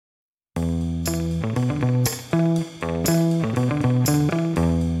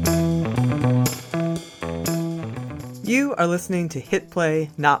You are listening to Hit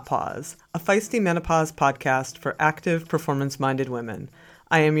Play, Not Pause, a feisty menopause podcast for active, performance-minded women.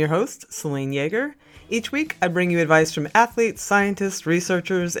 I am your host, Celine Yeager. Each week, I bring you advice from athletes, scientists,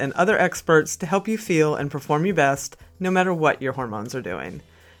 researchers, and other experts to help you feel and perform your best, no matter what your hormones are doing.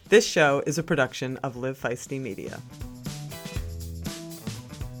 This show is a production of Live Feisty Media.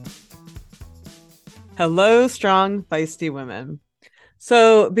 Hello, strong, feisty women.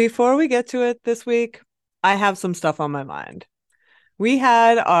 So before we get to it this week, I have some stuff on my mind. We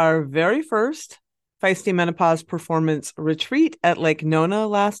had our very first Feisty Menopause Performance Retreat at Lake Nona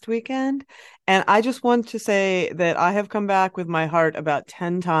last weekend, and I just want to say that I have come back with my heart about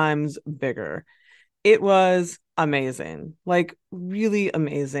 10 times bigger. It was amazing, like really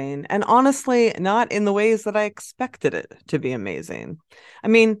amazing, and honestly, not in the ways that I expected it to be amazing. I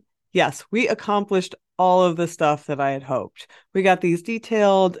mean, yes, we accomplished all of the stuff that I had hoped. We got these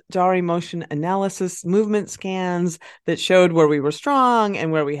detailed Dari motion analysis movement scans that showed where we were strong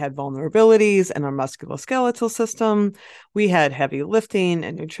and where we had vulnerabilities in our musculoskeletal system. We had heavy lifting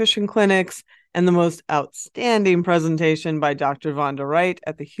and nutrition clinics and the most outstanding presentation by Dr. Vonda Wright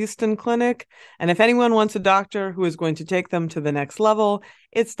at the Houston Clinic. And if anyone wants a doctor who is going to take them to the next level,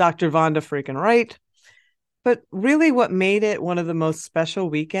 it's Dr. Vonda freaking Wright. But really what made it one of the most special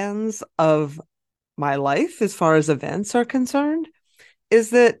weekends of my life, as far as events are concerned,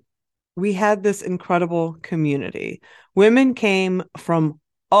 is that we had this incredible community. Women came from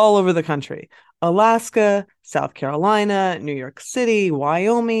all over the country: Alaska, South Carolina, New York City,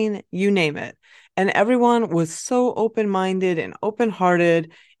 Wyoming, you name it. And everyone was so open-minded and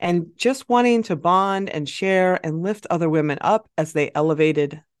open-hearted and just wanting to bond and share and lift other women up as they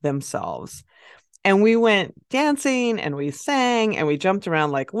elevated themselves. And we went dancing and we sang and we jumped around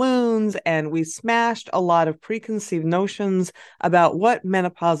like loons and we smashed a lot of preconceived notions about what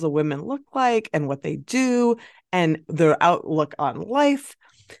menopausal women look like and what they do and their outlook on life.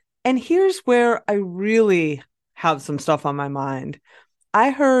 And here's where I really have some stuff on my mind.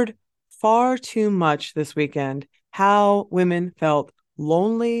 I heard far too much this weekend how women felt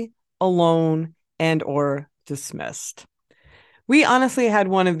lonely, alone, and or dismissed. We honestly had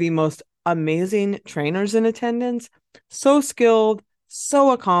one of the most amazing trainers in attendance, so skilled, so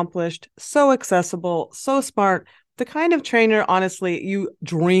accomplished, so accessible, so smart, the kind of trainer, honestly, you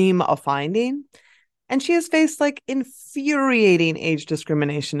dream of finding. And she has faced like infuriating age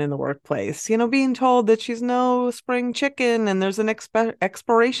discrimination in the workplace, being told that she's no spring chicken and there's an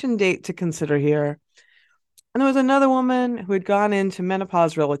expiration date to consider here. And there was another woman who had gone into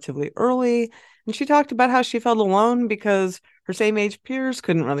menopause relatively early, and she talked about how she felt alone because her same age peers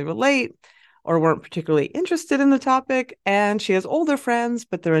couldn't really relate or weren't particularly interested in the topic. And she has older friends,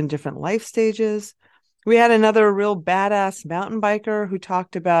 but they're in different life stages. We had another real badass mountain biker who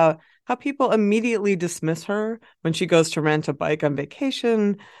talked about how people immediately dismiss her when she goes to rent a bike on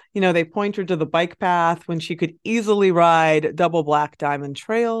vacation. They point her to the bike path when she could easily ride double black diamond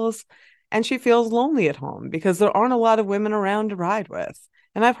trails. And she feels lonely at home because there aren't a lot of women around to ride with.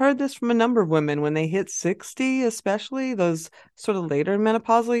 And I've heard this from a number of women when they hit 60, especially those sort of later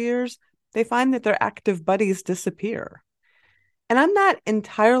menopausal years, they find that their active buddies disappear. And I'm not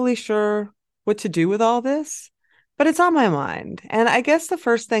entirely sure what to do with all this, but it's on my mind. And I guess the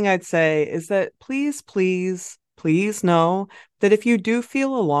first thing I'd say is that please, please, please know that if you do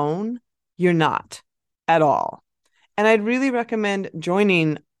feel alone, you're not at all. And I'd really recommend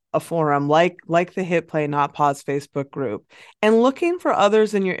joining a forum like the Hit Play Not Pause Facebook group and looking for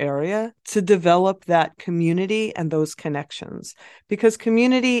others in your area to develop that community and those connections, because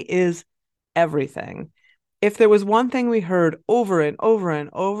community is everything. If there was one thing we heard over and over and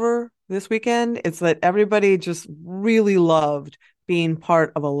over this weekend, it's that everybody just really loved being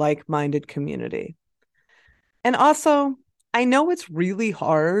part of a like-minded community. And also, I know it's really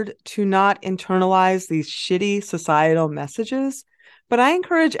hard to not internalize these shitty societal messages, but I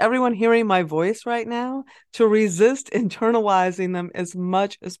encourage everyone hearing my voice right now to resist internalizing them as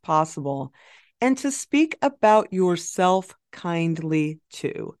much as possible and to speak about yourself kindly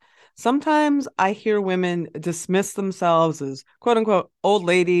too. Sometimes I hear women dismiss themselves as quote unquote old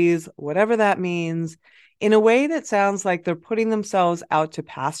ladies, whatever that means, in a way that sounds like they're putting themselves out to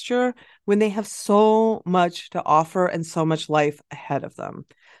pasture when they have so much to offer and so much life ahead of them.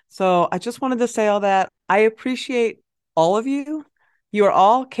 So I just wanted to say all that. I appreciate all of you. You are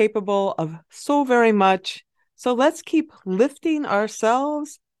all capable of so very much. So let's keep lifting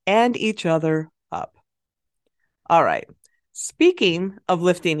ourselves and each other up. All right. Speaking of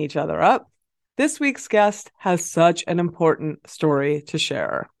lifting each other up, this week's guest has such an important story to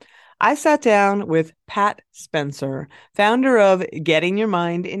share. I sat down with Pat Spencer, founder of Getting Your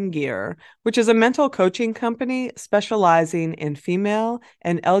Mind in Gear, which is a mental coaching company specializing in female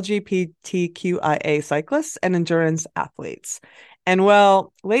and LGBTQIA cyclists and endurance athletes. And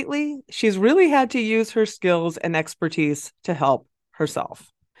well, lately, she's really had to use her skills and expertise to help herself.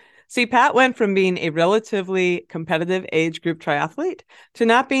 See, Pat went from being a relatively competitive age group triathlete to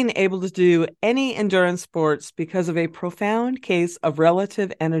not being able to do any endurance sports because of a profound case of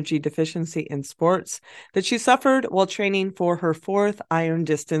relative energy deficiency in sports that she suffered while training for her fourth iron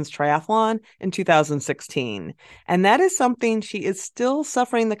distance triathlon in 2016. And that is something she is still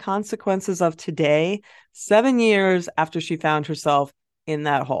suffering the consequences of today, 7 years after she found herself in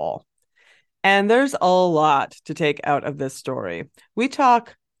that hole. And there's a lot to take out of this story. We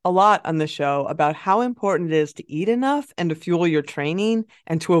talk a lot on the show about how important it is to eat enough and to fuel your training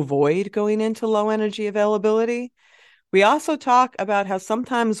and to avoid going into low energy availability. We also talk about how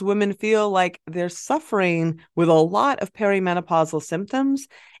sometimes women feel like they're suffering with a lot of perimenopausal symptoms,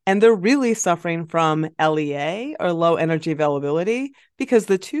 and they're really suffering from LEA, or low energy availability, because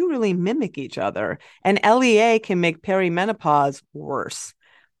the two really mimic each other, and LEA can make perimenopause worse.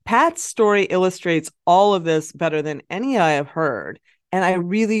 Pat's story illustrates all of this better than any I have heard, and I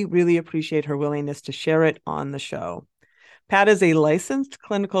really, really appreciate her willingness to share it on the show. Pat is a licensed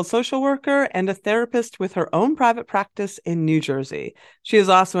clinical social worker and a therapist with her own private practice in New Jersey. She is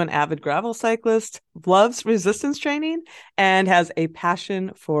also an avid gravel cyclist, loves resistance training, and has a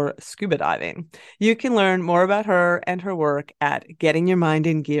passion for scuba diving. You can learn more about her and her work at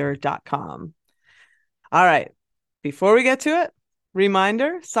gettingyourmindingear.com. All right, before we get to it,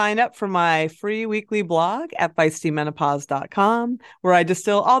 reminder, sign up for my free weekly blog at feistymenopause.com, where I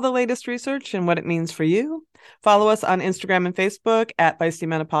distill all the latest research and what it means for you. Follow us on Instagram and Facebook at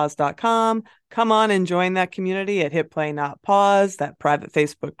feistymenopause.com. Come on and join that community at Hit Play Not Pause, that private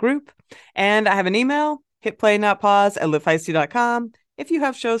Facebook group. And I have an email, hitplaynotpause@livefeisty.com, if you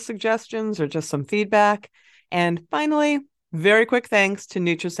have show suggestions or just some feedback. And finally, very quick thanks to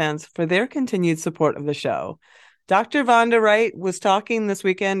NutriSense for their continued support of the show. Dr. Vonda Wright was talking this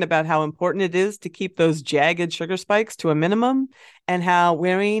weekend about how important it is to keep those jagged sugar spikes to a minimum, and how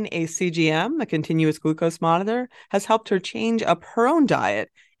wearing a CGM, a continuous glucose monitor, has helped her change up her own diet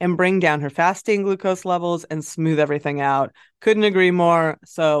and bring down her fasting glucose levels and smooth everything out. Couldn't agree more.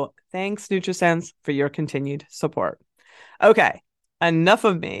 So thanks, NutriSense, for your continued support. Okay, enough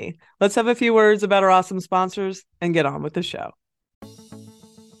of me. Let's have a few words about our awesome sponsors and get on with the show.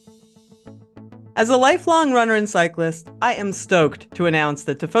 As a lifelong runner and cyclist, I am stoked to announce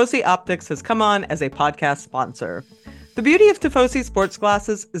that Tifosi Optics has come on as a podcast sponsor. The beauty of Tifosi sports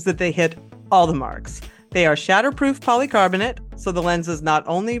glasses is that they hit all the marks. They are shatterproof polycarbonate, so the lenses not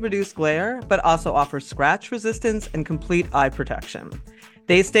only reduce glare, but also offer scratch resistance and complete eye protection.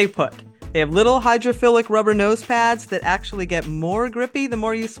 They stay put. They have little hydrophilic rubber nose pads that actually get more grippy the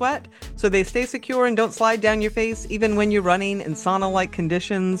more you sweat, so they stay secure and don't slide down your face even when you're running in sauna-like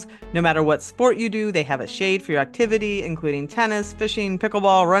conditions. No matter what sport you do, they have a shade for your activity, including tennis, fishing,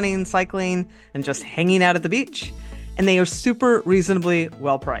 pickleball, running, cycling, and just hanging out at the beach. And they are super reasonably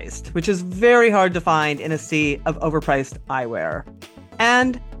well priced, which is very hard to find in a sea of overpriced eyewear.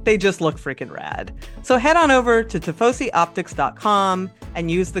 And they just look freaking rad. So head on over to tifosioptics.com and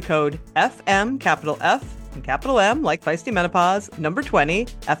use the code FM, capital F and capital M, like Feisty Menopause, number 20,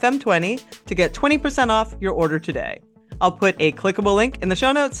 FM20, to get 20% off your order today. I'll put a clickable link in the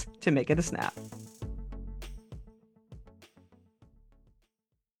show notes to make it a snap.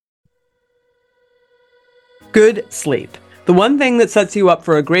 Good sleep. The one thing that sets you up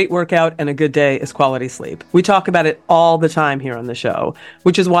for a great workout and a good day is quality sleep. We talk about it all the time here on the show,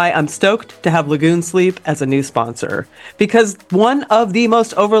 which is why I'm stoked to have Lagoon Sleep as a new sponsor. Because one of the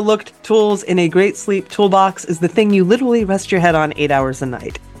most overlooked tools in a great sleep toolbox is the thing you literally rest your head on 8 hours a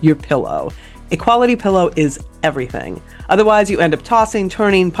night, your pillow. A quality pillow is everything. Otherwise, you end up tossing,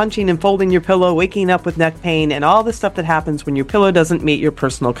 turning, punching, and folding your pillow, waking up with neck pain, and all the stuff that happens when your pillow doesn't meet your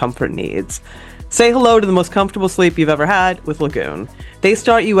personal comfort needs. Say hello to the most comfortable sleep you've ever had with Lagoon. They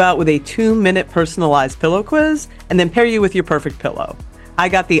start you out with a 2-minute personalized pillow quiz and then pair you with your perfect pillow. I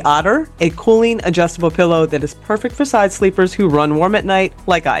got the Otter, a cooling adjustable pillow that is perfect for side sleepers who run warm at night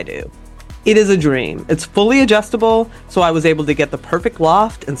like I do. It is a dream. It's fully adjustable, so I was able to get the perfect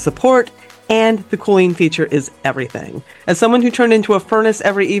loft and support, and the cooling feature is everything. As someone who turned into a furnace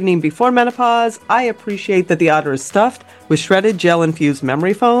every evening before menopause, I appreciate that the Otter is stuffed with shredded gel-infused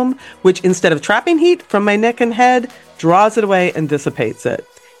memory foam, which instead of trapping heat from my neck and head, draws it away and dissipates it.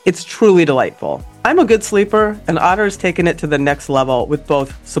 It's truly delightful. I'm a good sleeper, and Otter's taken it to the next level with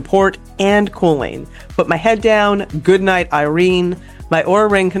both support and cooling. Put my head down, good night Irene, My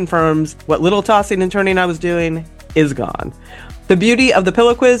Oura Ring confirms what little tossing and turning I was doing is gone. The beauty of the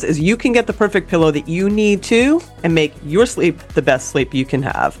Pillow Quiz is you can get the perfect pillow that you need to and make your sleep the best sleep you can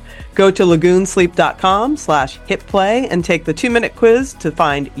have. Go to lagoonsleep.com/hitplay and take the 2-minute quiz to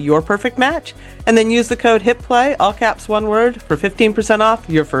find your perfect match, and then use the code HITPLAY, all caps one word, for 15% off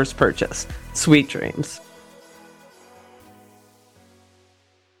your first purchase. Sweet dreams.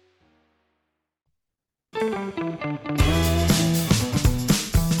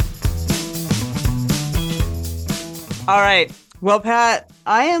 All right. Well, Pat,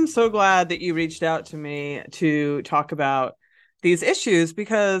 I am so glad that you reached out to me to talk about these issues,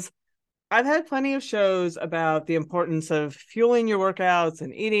 because I've had plenty of shows about the importance of fueling your workouts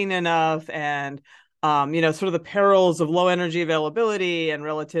and eating enough and, sort of the perils of low energy availability and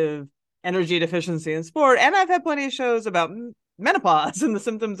relative energy deficiency in sport. And I've had plenty of shows about menopause and the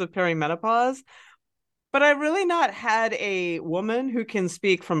symptoms of perimenopause. But I've really not had a woman who can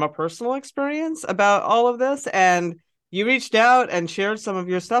speak from a personal experience about all of this. And you reached out and shared some of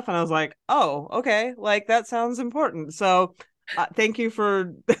your stuff, and I was like, oh, okay, like that sounds important. So thank you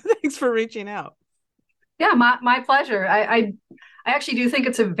for thanks for reaching out. Yeah, my pleasure. I actually do think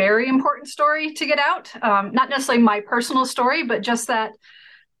it's a very important story to get out. Not necessarily my personal story, but just that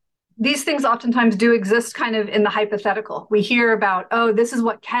these things oftentimes do exist kind of in the hypothetical. We hear about, oh, this is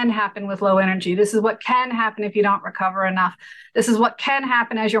what can happen with low energy. This is what can happen if you don't recover enough. This is what can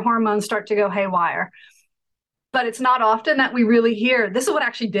happen as your hormones start to go haywire. But it's not often that we really hear, this is what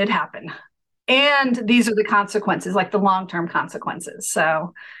actually did happen. And these are the consequences, like the long-term consequences.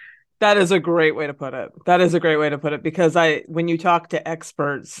 So that is a great way to put it. That is a great way to put it, because when you talk to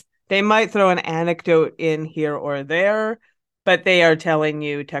experts, they might throw an anecdote in here or there, but they are telling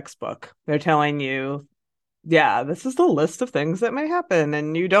you textbook. They're telling you, yeah, this is the list of things that may happen,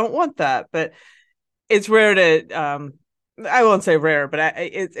 and you don't want that. But it's rare to, I won't say rare, but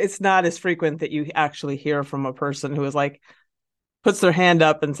it's not as frequent that you actually hear from a person who is like, puts their hand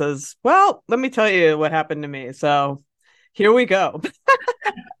up and says, well, let me tell you what happened to me. So here we go.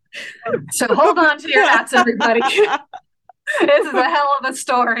 So hold on to your hats, everybody. This is a hell of a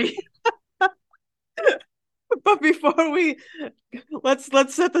story. But before let's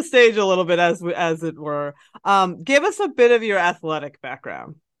set the stage a little bit, as it were. Give us a bit of your athletic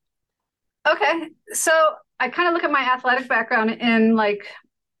background. Okay, so I kind of look at my athletic background in like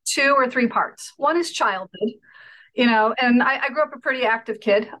 2 or 3 parts. One is childhood, and I grew up a pretty active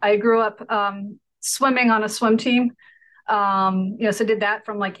kid. I grew up swimming on a swim team. So did that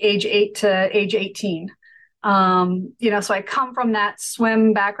from like age 8 to age 18. So I come from that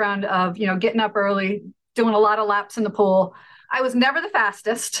swim background of, getting up early, doing a lot of laps in the pool. I was never the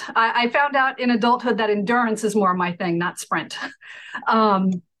fastest. I found out in adulthood that endurance is more my thing, not sprint.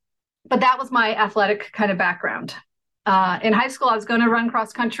 But that was my athletic kind of background. In high school, I was going to run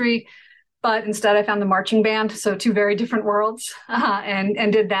cross country, but instead I found the marching band. So 2 very different worlds,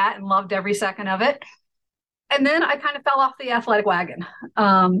 and did that and loved every second of it. And then I kind of fell off the athletic wagon.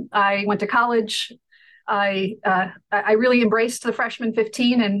 I went to college. I really embraced the freshman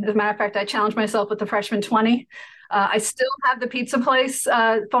 15. And as a matter of fact, I challenged myself with the freshman 20. I still have the pizza place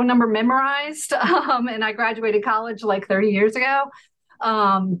phone number memorized. And I graduated college like 30 years ago.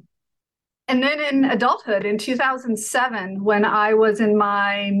 And then in adulthood, in 2007, when I was in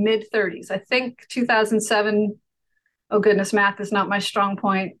my mid 30s, I think 2007, oh goodness, math is not my strong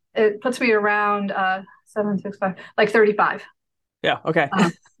point. It puts me around 765, like 35. Yeah. Okay.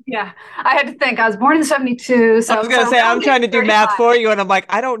 Yeah. I had to think. I was born in 72. So I was going to say, I'm trying to do 35. Math for you. And I'm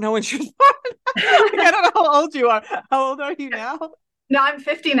like, I don't know when she was born. I don't know how old you are. How old are you now? No, I'm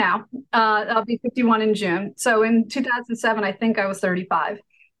 50 now. I'll be 51 in June. So in 2007, I think I was 35.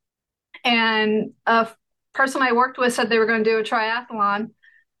 And a person I worked with said they were going to do a triathlon.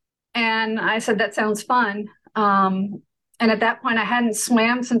 And I said, that sounds fun. And at that point, I hadn't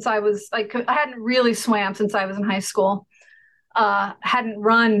swam since I was like, I hadn't really swam since I was in high school. Hadn't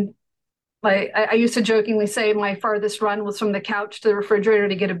run. Like I used to jokingly say my farthest run was from the couch to the refrigerator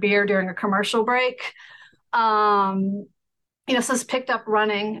to get a beer during a commercial break. So it's picked up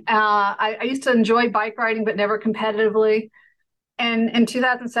running. I used to enjoy bike riding, but never competitively. And in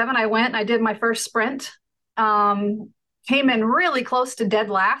 2007, I went and I did my first sprint. Came in really close to dead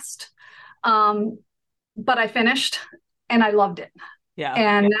last. But I finished and I loved it. Yeah.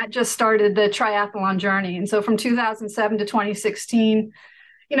 And that just started the triathlon journey. And so from 2007 to 2016,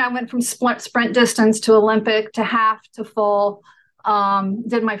 I went from sprint distance to Olympic to half to full.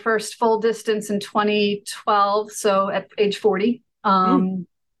 Did my first full distance in 2012, so at age 40. And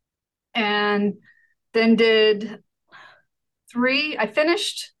then did 3. I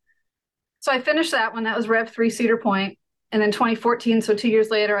finished that one. That was Rev 3 Cedar Point. And then 2014, so 2 years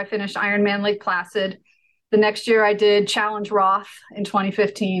later, I finished Ironman Lake Placid. The next year, I did Challenge Roth in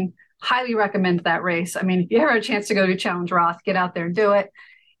 2015. Highly recommend that race. I mean, if you ever have a chance to go to Challenge Roth, get out there and do it.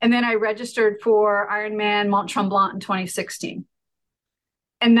 And then I registered for Ironman Mont Tremblant in 2016.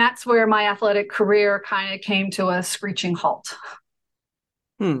 And that's where my athletic career kind of came to a screeching halt.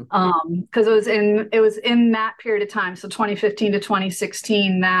 Because it was in that period of time, so 2015 to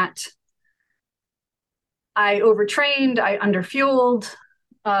 2016, that I overtrained, I underfueled.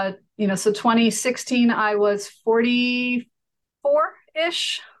 So 2016 I was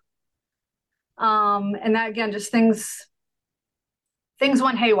 44-ish. And that again, just things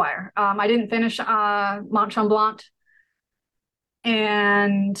went haywire. I didn't finish Mont Tremblant,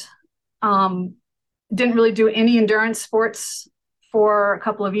 and didn't really do any endurance sports for a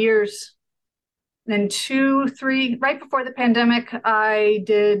couple of years. Then 2, 3, right before the pandemic, I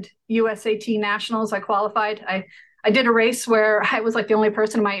did USAT Nationals. I qualified. I did a race where I was like the only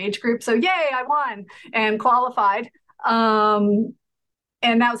person in my age group. So yay, I won and qualified. And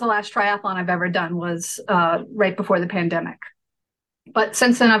that was the last triathlon I've ever done, was right before the pandemic. But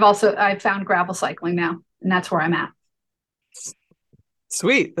since then, I've found gravel cycling now, and that's where I'm at.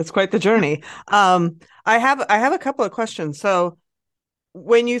 Sweet. That's quite the journey. I have a couple of questions. So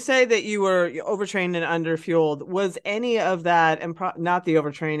when you say that you were overtrained and underfueled, was any of that, and not the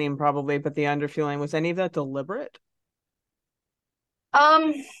overtraining probably, but the underfueling, was any of that deliberate?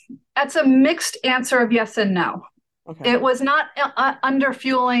 That's a mixed answer of yes and no. Okay. It was not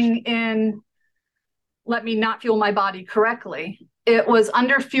underfueling in let me not fuel my body correctly. It was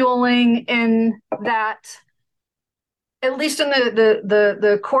underfueling in that, at least in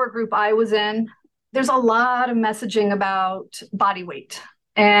the core group I was in, there's a lot of messaging about body weight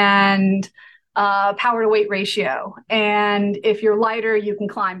and power to weight ratio. And if you're lighter, you can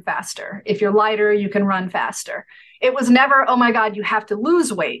climb faster. If you're lighter, you can run faster. It was never, oh my God, you have to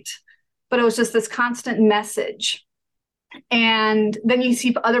lose weight. But it was just this constant message. And then you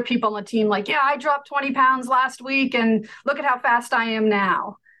see other people on the team like, yeah, I dropped 20 pounds last week and look at how fast I am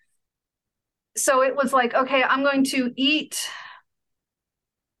now. So it was like, okay, I'm going to eat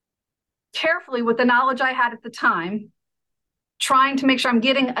carefully with the knowledge I had at the time, trying to make sure I'm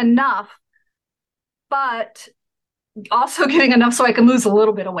getting enough, but also getting enough so I can lose a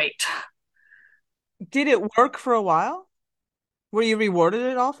little bit of weight. Did it work for a while? Were you rewarded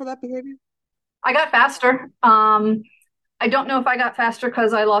at all for that behavior? I got faster. I don't know if I got faster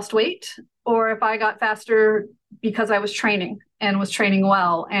because I lost weight, or if I got faster because I was training and was training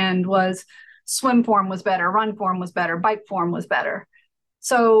well, and swim form was better, run form was better, bike form was better.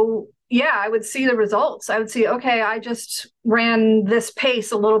 So yeah, I would see the results. I would see, okay, I just ran this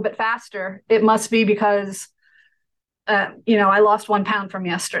pace a little bit faster. It must be because, I lost 1 pound from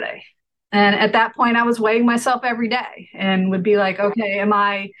yesterday. And at that point I was weighing myself every day and would be like, okay, am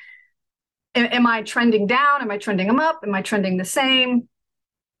I trending down? Am I trending up? Am I trending the same?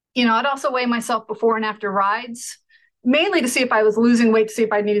 I'd also weigh myself before and after rides, mainly to see if I was losing weight, to see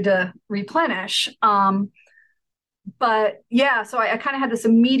if I needed to replenish. But yeah, so I kind of had this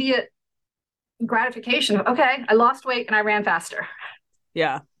immediate gratification of, okay, I lost weight and I ran faster.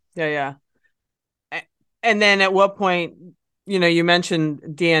 Yeah. And then at what point, you mentioned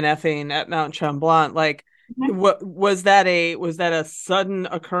DNFing at Mount Tremblant, like, what was that a sudden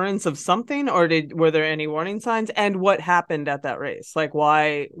occurrence of something, or were there any warning signs? And what happened at that race? Like,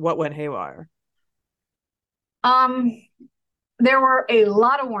 what went haywire? There were a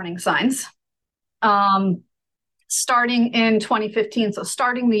lot of warning signs. Starting in 2015, so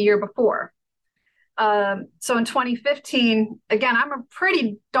starting the year before. So in 2015, again, I'm a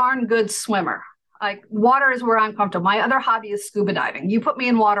pretty darn good swimmer. Like, water is where I'm comfortable. My other hobby is scuba diving. You put me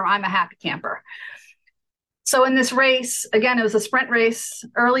in water, I'm a happy camper. So in this race, again, it was a sprint race,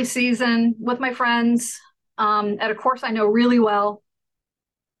 early season with my friends, at a course I know really well.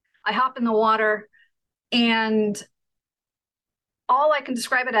 I hop in the water, and all I can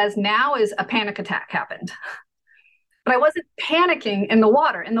describe it as now is a panic attack happened. But I wasn't panicking in the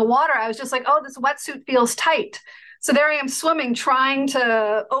water. In the water, I was just like, oh, this wetsuit feels tight. So there I am swimming, trying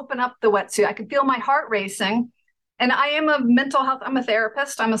to open up the wetsuit. I could feel my heart racing. And I am I'm a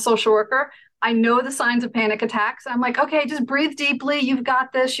therapist. I'm a social worker. I know the signs of panic attacks. I'm like, okay, just breathe deeply. You've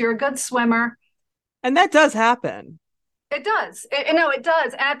got this. You're a good swimmer. And that does happen. It does. It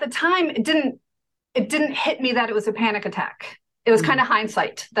does. And at the time, it didn't hit me that it was a panic attack. It was kind of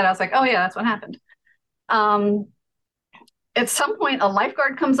hindsight that I was like, oh yeah, that's what happened. At some point, a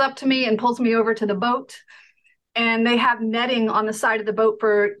lifeguard comes up to me and pulls me over to the boat, and they have netting on the side of the boat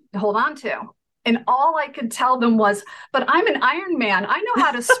to hold on to. And all I could tell them was, but I'm an Ironman. I know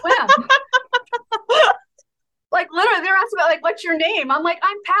how to swim. Like literally, they're asking about like, what's your name? I'm like,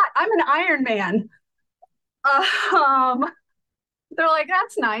 I'm Pat. I'm an Iron Man. Um, they're like,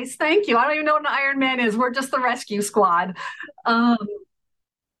 that's nice. Thank you. I don't even know what an Iron Man is. We're just the rescue squad. Um,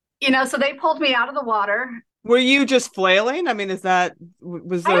 so they pulled me out of the water. Were you just flailing? I mean, was I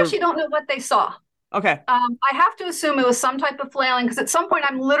there? actually don't know what they saw. Okay, I have to assume it was some type of flailing because at some point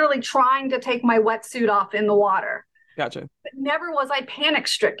I'm literally trying to take my wetsuit off in the water. gotcha. But never was I panic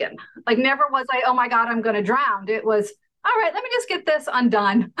stricken. Like, never was I, oh my God, I'm going to drown. It was, all right, let me just get this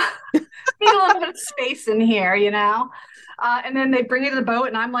undone. Need a little bit of space in here, and then they bring you to the boat,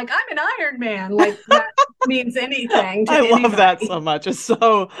 and I'm like, I'm an Iron Man. Like, that means anything to I love that anybody. so much. It's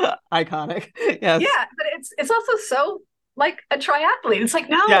so iconic. Yes. Yeah, but it's also so like a triathlete. It's like,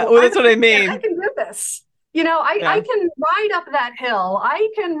 Yeah. no, Well, I'm that's an what I Iron Man. I mean. can do this. I Yeah. can ride up that hill. I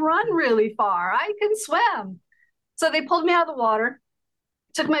can run really far. I can swim. So they pulled me out of the water,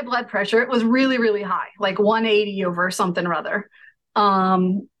 took my blood pressure. It was really, really high, like 180 over something or other.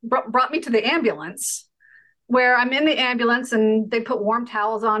 Brought me to the ambulance where I'm in the ambulance and they put warm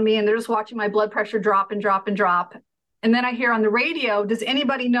towels on me and they're just watching my blood pressure drop and drop and drop. And then I hear on the radio, does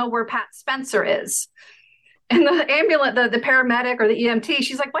anybody know where Pat Spencer is? And the ambulance, the paramedic or the EMT,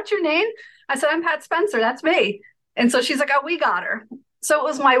 she's like, what's your name? I said, I'm Pat Spencer. That's me. And so she's like, oh, we got her. So it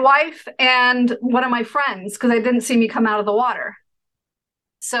was my wife and one of my friends because they didn't see me come out of the water.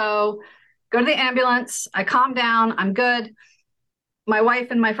 So go to the ambulance. I calm down. I'm good. My wife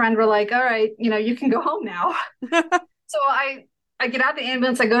and my friend were like, all right, you can go home now. So I get out of the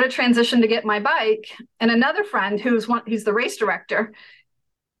ambulance. I go to transition to get my bike. And another friend he's the race director.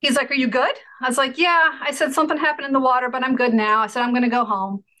 He's like, are you good? I was like, yeah. I said, something happened in the water, but I'm good now. I said, I'm going to go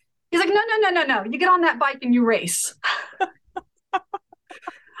home. He's like, no, no, no, no, no. You get on that bike and you race.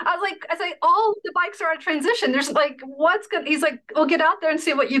 I was like, all the bikes are out of transition. There's like, what's good? He's like, well, get out there and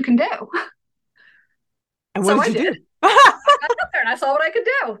see what you can do. And what So did I you did. do? I got up there and I saw what I could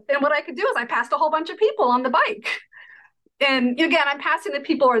do. And what I could do is I passed a whole bunch of people on the bike. And again, I'm passing the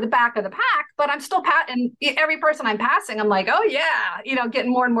people who are the back of the pack, but I'm still and every person I'm passing, I'm like, oh yeah,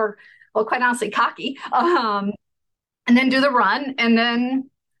 getting more and more, well, quite honestly, cocky. And then do the run. And then,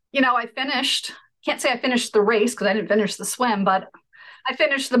 I finished, can't say I finished the race because I didn't finish the swim, but I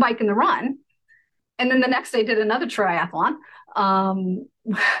finished the bike and the run. And then the next day did another triathlon.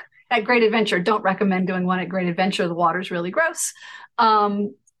 At Great Adventure, don't recommend doing one at Great Adventure. The water's really gross.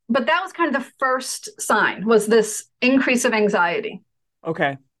 But that was kind of the first sign, was this increase of anxiety.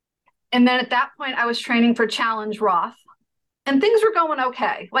 Okay. And then at that point, I was training for Challenge Roth, and things were going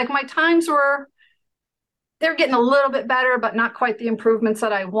okay. Like my times they're getting a little bit better, but not quite the improvements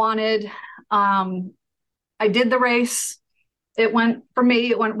that I wanted. I did the race. It went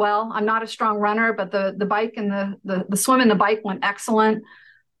well. I'm not a strong runner, but the bike and the swim and the bike went excellent.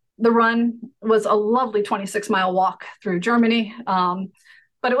 The run was a lovely 26-mile walk through Germany.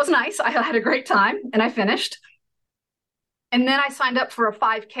 But it was nice. I had a great time and I finished. And then I signed up for a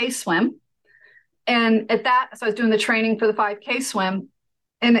 5K swim. And so I was doing the training for the 5K swim.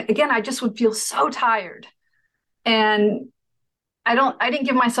 And again, I just would feel so tired. And I didn't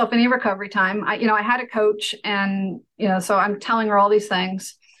give myself any recovery time. I had a coach and, so I'm telling her all these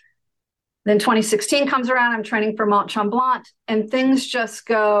things. Then 2016 comes around, I'm training for Mont Tremblant, and things just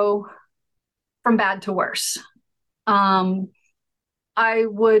go from bad to worse. I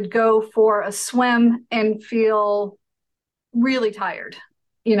would go for a swim and feel really tired,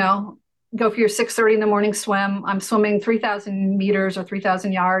 go for your 6:30 in the morning swim. I'm swimming 3,000 meters or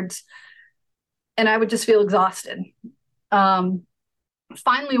 3,000 yards, and I would just feel exhausted.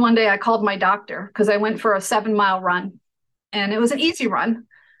 Finally, one day I called my doctor because I went for a 7-mile run, and it was an easy run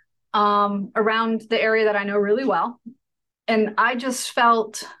around the area that I know really well. And I just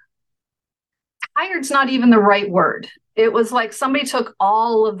felt tired's not even the right word. It was like somebody took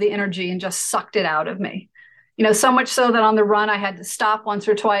all of the energy and just sucked it out of me. So much so that on the run, I had to stop once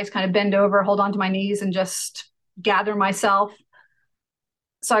or twice, kind of bend over, hold onto my knees and just gather myself.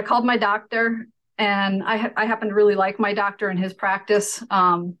 So I called my doctor, and I happen to really like my doctor and his practice.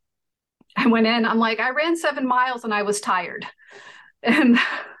 I went in, I'm like, I ran 7 miles and I was tired. And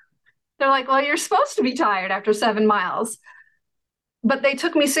they're like, well, you're supposed to be tired after 7 miles. But they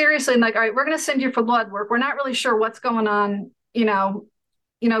took me seriously and like, all right, we're going to send you for blood work. We're not really sure what's going on. We know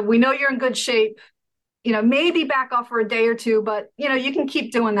you're in good shape. Maybe back off for a day or two, but you can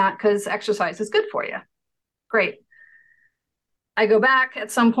keep doing that because exercise is good for you. Great. I go back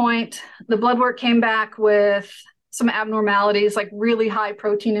at some point. The blood work came back with some abnormalities, like really high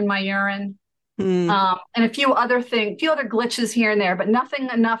protein in my urine. And a few other glitches here and there, but nothing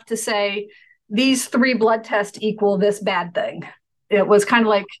enough to say these 3 blood tests equal this bad thing. It was kind of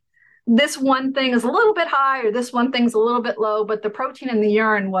like this one thing is a little bit high or this one thing's a little bit low, but the protein in the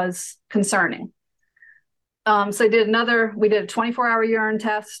urine was concerning. So we did a 24-hour urine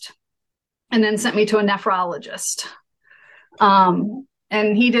test and then sent me to a nephrologist.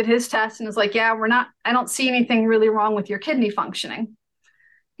 And he did his test and was like, yeah, I don't see anything really wrong with your kidney functioning.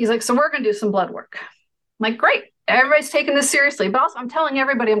 He's like, so we're going to do some blood work. I'm like, great. Everybody's taking this seriously. But also I'm telling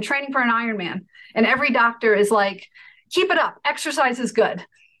everybody I'm training for an Ironman. And every doctor is like, keep it up. Exercise is good.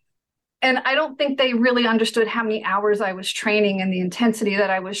 And I don't think they really understood how many hours I was training and the intensity that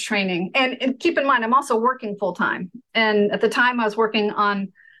I was training. And keep in mind, I'm also working full time. And at the time I was working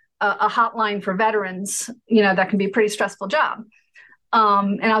on a hotline for veterans, that can be a pretty stressful job.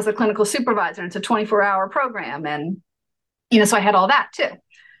 And I was a clinical supervisor. It's a 24-hour program. And, so I had all that too.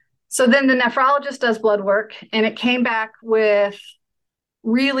 So then the nephrologist does blood work and it came back with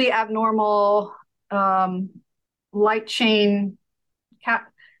really abnormal light chain,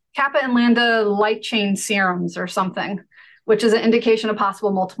 kappa and lambda light chain serums or something, which is an indication of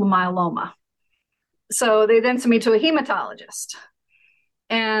possible multiple myeloma. So they then sent me to a hematologist.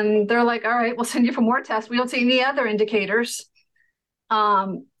 And they're like, all right, we'll send you for more tests. We don't see any other indicators.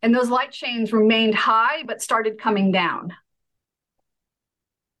 And those light chains remained high, but started coming down.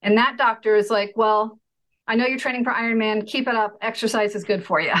 And that doctor is like, well, I know you're training for Ironman. Keep it up. Exercise is good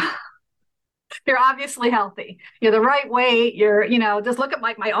for you. You're obviously healthy. You're the right weight. Just look at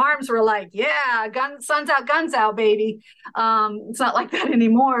my arms were like, yeah, sun's out, guns out, baby. It's not like that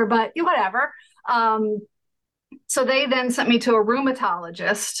anymore, but whatever. So they then sent me to a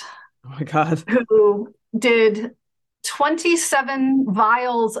rheumatologist. Oh my God. Who did 27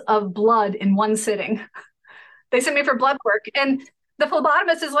 vials of blood in one sitting. They sent me for blood work. And the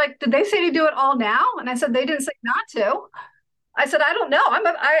phlebotomist is like, did they say to do it all now? And I said, they didn't say not to. I said, I don't know.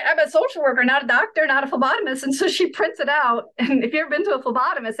 I'm a social worker, not a doctor, not a phlebotomist. And so she prints it out. And if you've ever been to a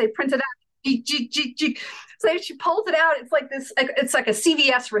phlebotomist, they print it out. So she pulls it out. It's like this, it's like a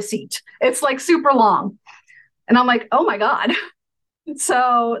CVS receipt. It's like super long. And I'm like, oh my God.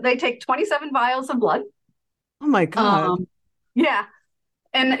 So they take 27 vials of blood. Oh my God. Yeah.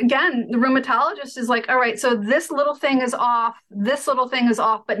 And again, the rheumatologist is like, all right, so this little thing is off,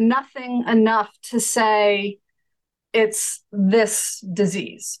 but nothing enough to say it's this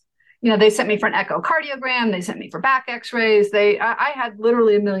disease. They sent me for an echocardiogram. They sent me for back x-rays. I had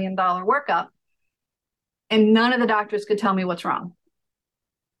literally $1 million workup and none of the doctors could tell me what's wrong.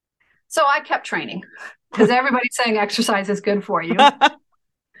 So I kept training because everybody's saying exercise is good for you.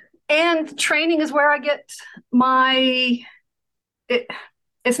 And training is where I get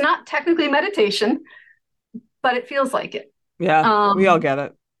it's not technically meditation, but it feels like it. Yeah, we all get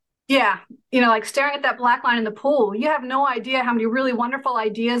it. Yeah. Like staring at that black line in the pool, you have no idea how many really wonderful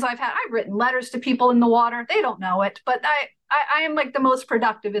ideas I've had. I've written letters to people in the water. They don't know it, but I am like the most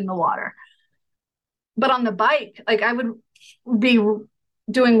productive in the water. But on the bike, like I would be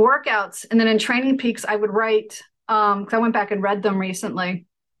doing workouts and then in Training Peaks, I would write, because I went back and read them recently.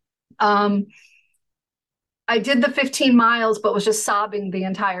 I did the 15 miles, but was just sobbing the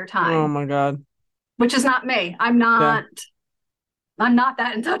entire time. Oh my God. Which is not me. I'm not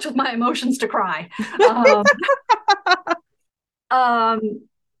that in touch with my emotions to cry. But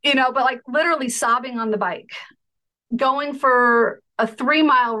like literally sobbing on the bike, going for a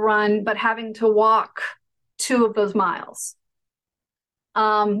 3-mile run, but having to walk 2 of those miles.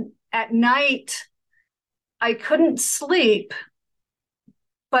 At night, I couldn't sleep,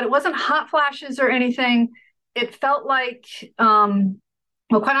 but it wasn't hot flashes or anything. It felt like, quite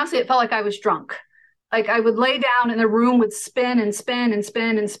honestly, it felt like I was drunk. Like I would lay down and the room would spin and spin and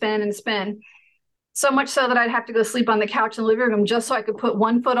spin and spin and spin. So much so that I'd have to go sleep on the couch in the living room just so I could put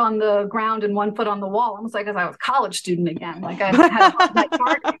one foot on the ground and one foot on the wall. Almost like as I was a college student again. Like I had that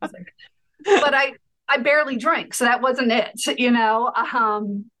party. But I barely drink. So that wasn't it,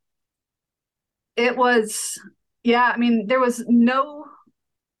 It was, there was no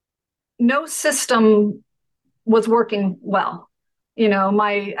system was working well.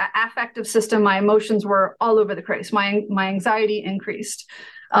 My affective system, my emotions were all over the place. My anxiety increased.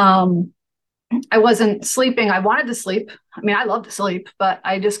 I wasn't sleeping. I wanted to sleep. I love to sleep, but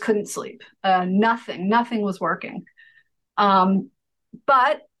I just couldn't sleep. Nothing was working.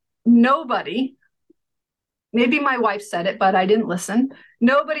 But nobody, maybe my wife said it, but I didn't listen.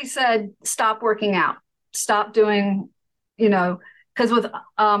 Nobody said, stop working out, stop doing, because with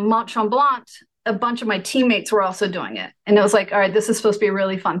Mont Tremblant, a bunch of my teammates were also doing it. And it was like, all right, this is supposed to be a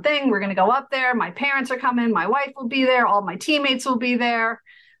really fun thing. We're going to go up there. My parents are coming. My wife will be there. All my teammates will be there.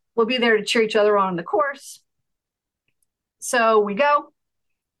 We'll be there to cheer each other on in the course. So we go.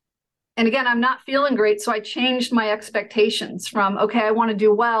 And again, I'm not feeling great. So I changed my expectations from, okay, I want to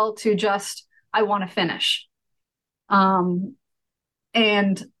do well to just, I want to finish. And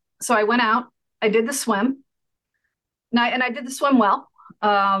so I went out, I did the swim, and I did the swim well.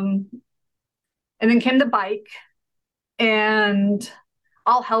 And then came the bike, and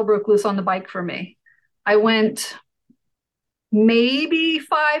all hell broke loose on the bike for me. I went maybe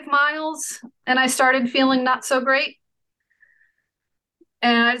 5 miles and I started feeling not so great.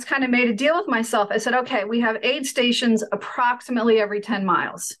 And I just kind of made a deal with myself. I said, okay, we have aid stations approximately every 10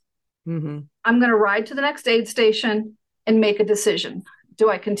 miles. Mm-hmm. I'm going to ride to the next aid station and make a decision. Do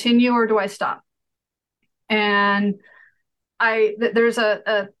I continue or do I stop? And there's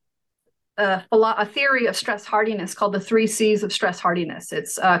a theory of stress hardiness called the 3 C's of stress hardiness.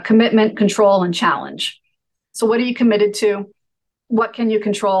 It's commitment, control, and challenge. So what are you committed to? What can you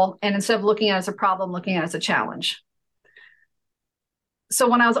control? And instead of looking at it as a problem, looking at it as a challenge. So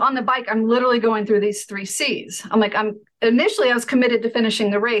when I was on the bike, I'm literally going through these 3 C's. Initially I was committed to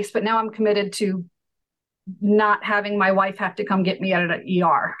finishing the race, but now I'm committed to not having my wife have to come get me out of the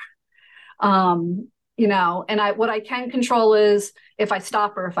ER. What I can control is if I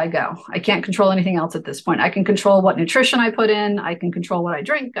stop or if I go. I can't control anything else at this point. I can control what nutrition I put in. I can control what I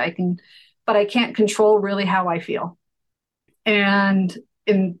drink. But I can't control really how I feel. And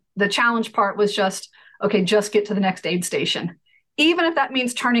the challenge part was just, okay, just get to the next aid station, even if that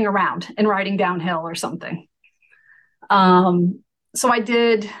means turning around and riding downhill or something. So I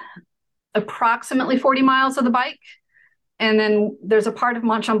did approximately 40 miles of the bike. And then there's a part of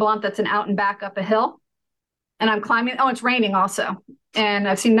Mont Tremblant that's an out and back up a hill. And I'm climbing. Oh, it's raining also. And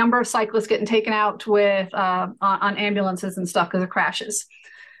I've seen a number of cyclists getting taken out with on ambulances and stuff because of crashes.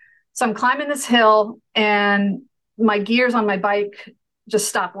 So I'm climbing this hill and my gears on my bike just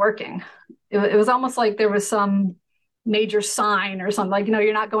stopped working. It was almost like there was some major sign or something, like,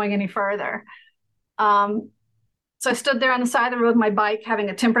 you're not going any further. So I stood there on the side of the road with my bike,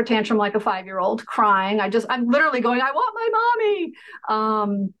 having a temper tantrum like a 5-year-old, crying. I'm literally going, I want my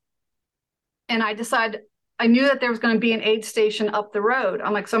mommy. And I decided, I knew that there was going to be an aid station up the road.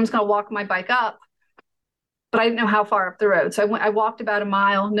 I'm like, so I'm just going to walk my bike up. But I didn't know how far up the road. So I walked about a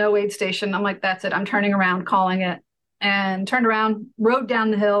mile, no aid station. I'm like, that's it. I'm turning around, calling it. And turned around, rode down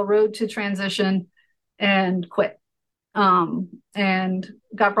the hill, rode to transition, and quit. And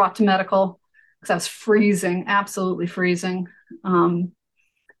got brought to medical because I was freezing, absolutely freezing. And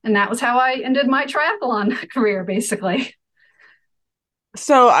that was how I ended my triathlon career, basically.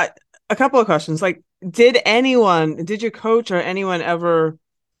 So a couple of questions. Like, did your coach or anyone ever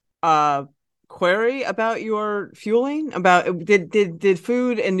query about your fueling? About did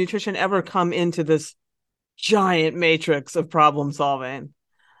food and nutrition ever come into this giant matrix of problem solving?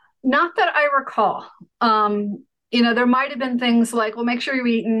 Not that I recall. There might have been things like, well, make sure you're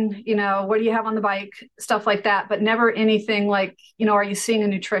eating, what do you have on the bike, stuff like that, but never anything like, are you seeing a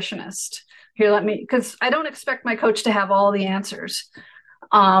nutritionist? Here, because I don't expect my coach to have all the answers.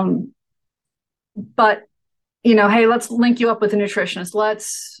 But, hey, let's link you up with a nutritionist.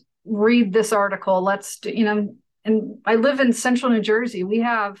 Let's read this article. And I live in central New Jersey. We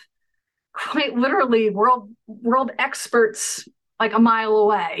have quite literally world experts like a mile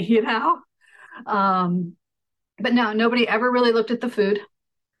away, But no, nobody ever really looked at the food.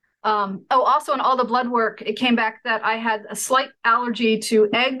 Also in all the blood work, it came back that I had a slight allergy to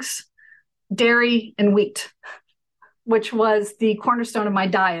eggs, dairy, and wheat, which was the cornerstone of my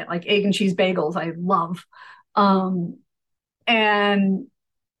diet, like egg and cheese bagels I love. And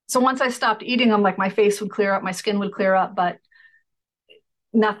so once I stopped eating them, like my face would clear up, my skin would clear up, but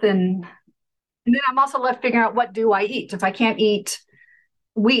nothing. And then I'm also left figuring out, what do I eat? If I can't eat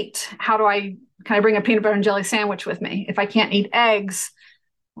wheat, can I bring a peanut butter and jelly sandwich with me? If I can't eat eggs,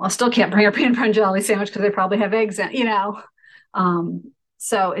 well, I still can't bring a peanut butter and jelly sandwich because they probably have eggs in,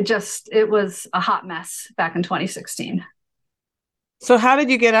 So it was a hot mess back in 2016. So how did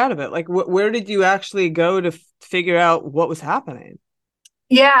you get out of it? Like, where did you actually go to figure out what was happening?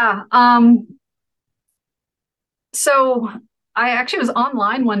 Yeah. So I actually was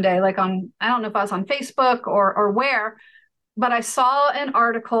online one day, I don't know if I was on Facebook or where, but I saw an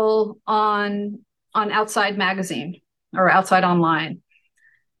article on Outside Magazine or Outside Online.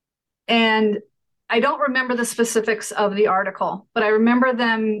 And I don't remember the specifics of the article, but I remember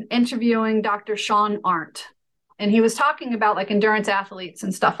them interviewing Dr. Sean Arndt. And he was talking about endurance athletes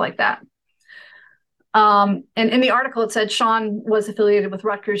and stuff like that. And in the article, it said Sean was affiliated with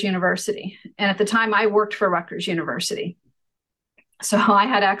Rutgers University. And at the time I worked for Rutgers University. So I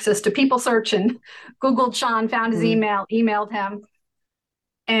had access to People Search and Googled Sean, found his email, emailed him.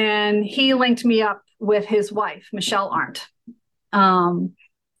 And he linked me up with his wife, Michelle Arndt.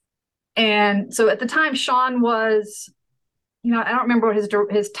 And so at the time, Sean was, I don't remember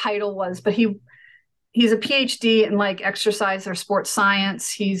what his title was, but he's a PhD in like exercise or sports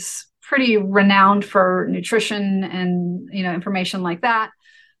science. He's pretty renowned for nutrition and information like that.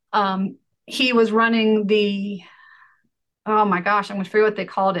 He was running the, oh my gosh, I'm going to forget what they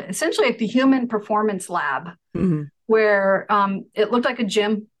called it. Essentially, like the Human Performance Lab, Mm-hmm. where it looked like a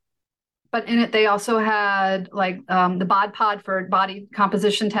gym, but in it they also had like the bod pod for body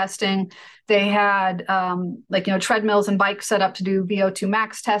composition testing. They had like treadmills and bikes set up to do VO2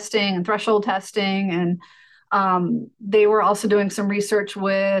 max testing and threshold testing, and they were also doing some research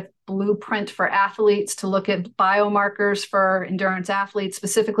with Blueprint for athletes to look at biomarkers for endurance athletes,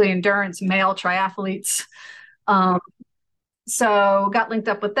 specifically endurance male triathletes. Um, so got linked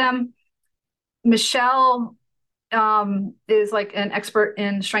up with them. Michelle is like an expert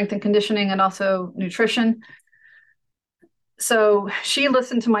in strength and conditioning and also nutrition. So she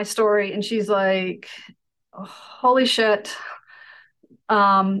listened to my story and she's like, oh, holy shit,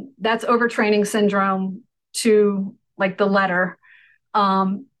 that's overtraining syndrome to like the letter.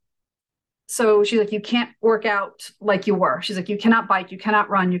 Um, so she's like, you can't work out like you were. She's like, you cannot bike, you cannot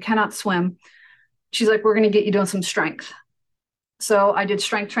run, you cannot swim. She's like, we're going to get you doing some strength. So I did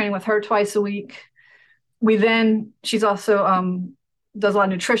strength training with her twice a week. She's also does a lot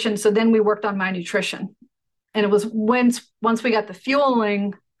of nutrition. So then we worked on my nutrition. And it was once we got the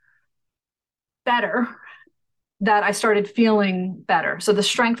fueling better that I started feeling better. So the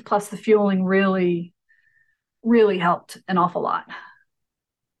strength plus the fueling really, really helped an awful lot.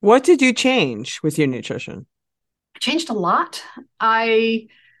 What did you change with your nutrition? Changed a lot. I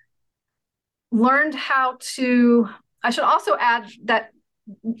learned I should also add that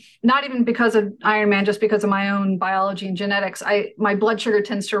not even because of Ironman, just because of my own biology and genetics, my blood sugar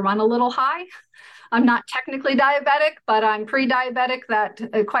tends to run a little high. I'm not technically diabetic, but I'm pre-diabetic that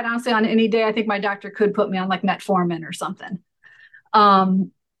quite honestly on any day, I think my doctor could put me on like metformin or something.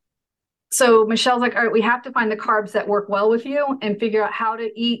 So Michelle's like, all right, we have to find the carbs that work well with you and figure out how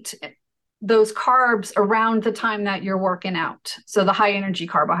to eat those carbs around the time that you're working out. So the high energy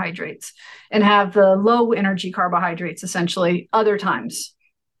carbohydrates and have the low energy carbohydrates essentially other times.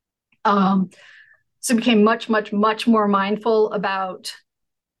 So became much, much, much more mindful about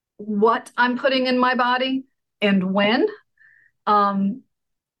what I'm putting in my body and when, and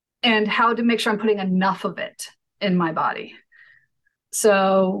how to make sure I'm putting enough of it in my body.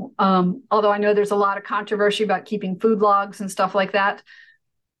 So, although I know there's a lot of controversy about keeping food logs and stuff like that,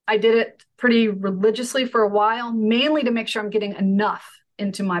 I did it pretty religiously for a while, mainly to make sure I'm getting enough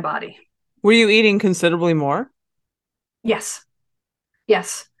into my body. Were you eating considerably more? Yes.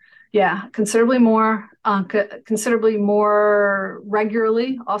 Yes. Yeah. Considerably more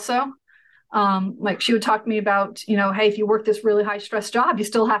regularly also. Like she would talk to me about, hey, if you work this really high stress job, you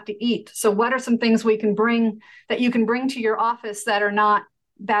still have to eat. So what are some things that you can bring to your office that are not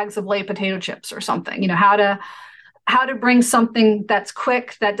bags of Lay potato chips or something, how to bring something that's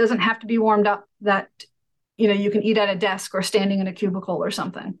quick, that doesn't have to be warmed up, that, you can eat at a desk or standing in a cubicle or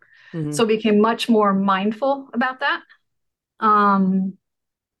something. Mm-hmm. So I became much more mindful about that. And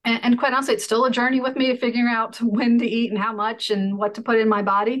quite honestly, it's still a journey with me figuring out when to eat and how much and what to put in my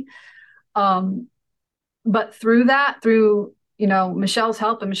body. But through Michelle's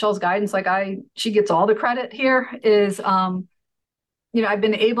help and Michelle's guidance, she gets all the credit here is, I've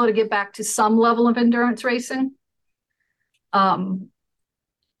been able to get back to some level of endurance racing.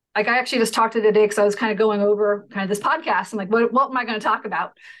 Like I actually just talked to today because I was kind of going over kind of this podcast. I'm like, what am I going to talk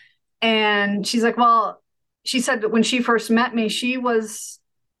about? And she's like, well, she said that when she first met me, she wasn't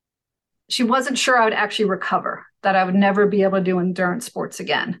sure I would actually recover, that I would never be able to do endurance sports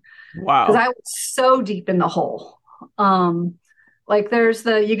again. Wow. Because I was so deep in the hole. Like there's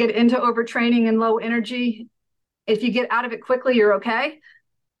you get into overtraining and low energy. If you get out of it quickly, you're okay.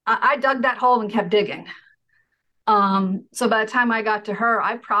 I dug that hole and kept digging. So by the time I got to her,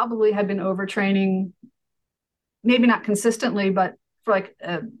 I probably had been overtraining, maybe not consistently, but for like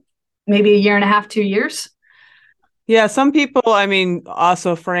maybe a year and a half, 2 years. Yeah. Some people,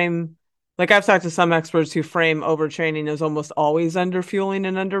 also frame, like I've talked to some experts who frame overtraining as almost always under fueling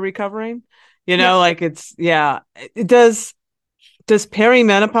and under recovering, like it's, yeah. Does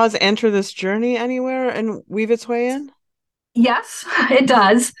perimenopause enter this journey anywhere and weave its way in? Yes, it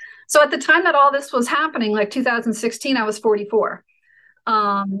does. So at the time that all this was happening, like 2016, I was 44.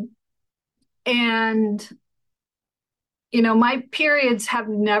 And, my periods have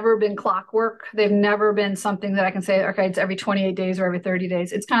never been clockwork. They've never been something that I can say, okay, it's every 28 days or every 30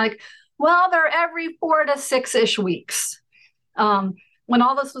 days. It's kind of like, well, they're every 4 to 6-ish weeks. When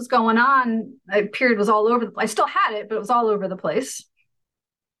all this was going on, a period was all over. I still had it, but it was all over the place.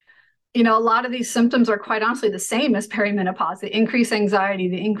 A lot of these symptoms are quite honestly the same as perimenopause: the increased anxiety,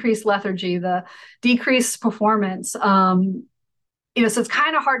 the increased lethargy, the decreased performance. So it's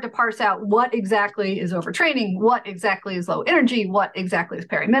kind of hard to parse out what exactly is overtraining, what exactly is low energy, what exactly is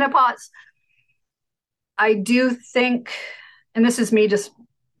perimenopause. I do think, and this is me just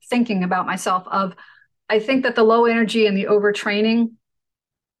thinking about myself, I think that the low energy and the overtraining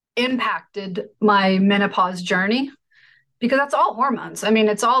impacted my menopause journey, because that's all hormones. I mean,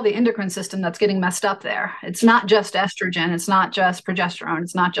 it's all the endocrine system that's getting messed up there. It's not just estrogen. It's not just progesterone.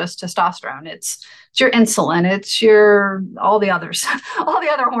 It's not just testosterone. It's your insulin. It's all the others, all the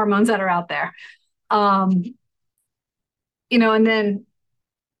other hormones that are out there. And then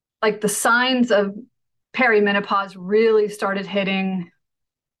like the signs of perimenopause really started hitting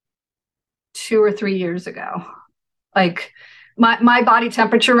 2 or 3 years ago. Like my body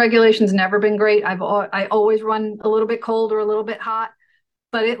temperature regulation's never been great. I always run a little bit cold or a little bit hot,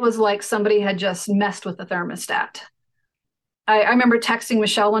 but it was like somebody had just messed with the thermostat. I remember texting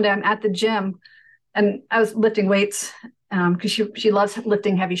Michelle one day. I'm at the gym and I was lifting weights because she loves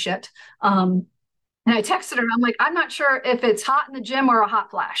lifting heavy shit. And I texted her. I'm like, I'm not sure if it's hot in the gym or a hot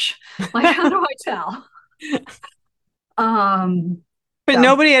flash. Like, how do I tell? But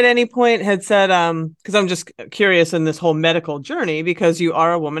nobody at any point had said, because I'm just curious in this whole medical journey, because you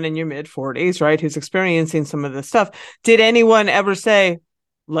are a woman in your mid-40s, right, who's experiencing some of this stuff. Did anyone ever say,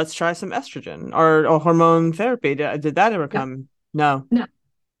 let's try some estrogen or hormone therapy? Did that ever come? No.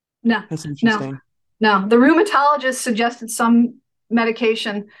 That's interesting. No. The rheumatologist suggested some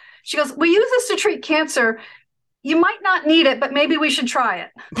medication. She goes, we use this to treat cancer. You might not need it, but maybe we should try it.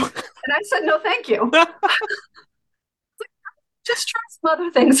 And I said, no, thank you. Just try some other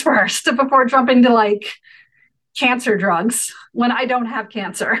things first before jumping to like cancer drugs when I don't have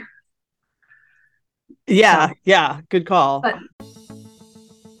cancer. Yeah. Good call.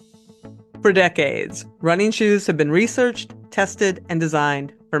 For decades, running shoes have been researched, tested, and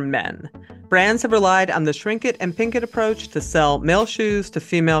designed for men. Brands have relied on the shrink it and pink it approach to sell male shoes to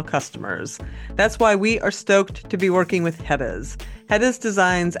female customers. That's why we are stoked to be working with Heddas. Heddas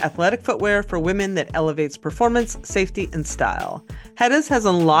designs athletic footwear for women that elevates performance, safety, and style. Heddas has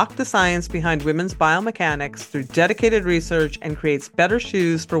unlocked the science behind women's biomechanics through dedicated research and creates better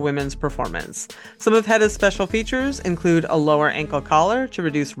shoes for women's performance. Some of Heddas' special features include a lower ankle collar to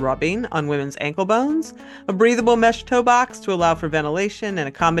reduce rubbing on women's ankle bones, a breathable mesh toe box to allow for ventilation and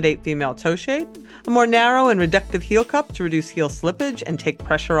accommodate female toe shape, a more narrow and reductive heel cup to reduce heel slippage and take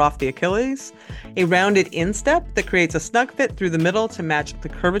pressure off the Achilles, a rounded instep that creates a snug fit through the middle to match the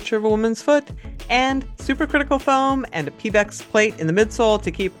curvature of a woman's foot, and supercritical foam and a Pebax plate in the midsole to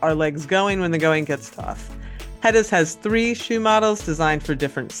keep our legs going when the going gets tough. Heddas has 3 shoe models designed for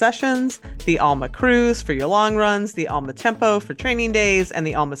different sessions: the Alma Cruise for your long runs, the Alma Tempo for training days, and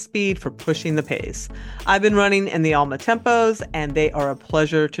the Alma Speed for pushing the pace. I've been running in the Alma Tempos, and they are a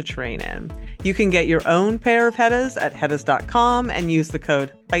pleasure to train in. You can get your own pair of Heddas at heddas.com and use the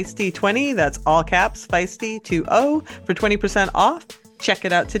code Feisty20, that's all caps, Feisty20, for 20% off. Check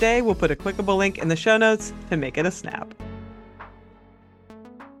it out today. We'll put a clickable link in the show notes to make it a snap.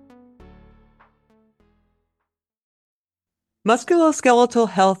 Musculoskeletal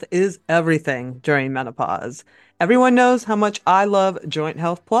health is everything during menopause. Everyone knows how much I love Joint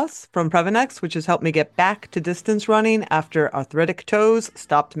Health Plus from Previnex, which has helped me get back to distance running after arthritic toes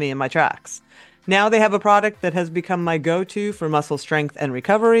stopped me in my tracks. Now they have a product that has become my go-to for muscle strength and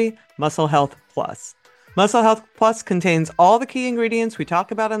recovery, Muscle Health Plus. Muscle Health Plus contains all the key ingredients we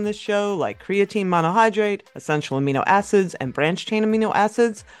talk about on this show, like creatine monohydrate, essential amino acids, and branched-chain amino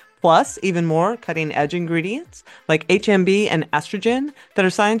acids, plus even more cutting-edge ingredients like HMB and estrogen that are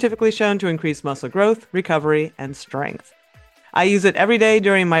scientifically shown to increase muscle growth, recovery, and strength. I use it every day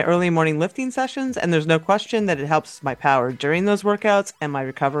during my early morning lifting sessions, and there's no question that it helps my power during those workouts and my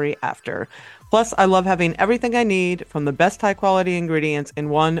recovery after. Plus, I love having everything I need from the best high-quality ingredients in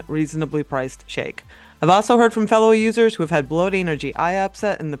one reasonably priced shake. I've also heard from fellow users who have had bloating or GI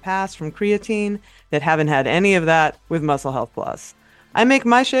upset in the past from creatine that haven't had any of that with Muscle Health Plus. I make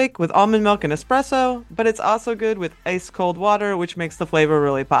my shake with almond milk and espresso, but it's also good with ice cold water, which makes the flavor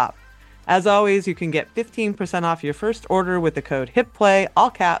really pop. As always, you can get 15% off your first order with the code HIPPLAY, all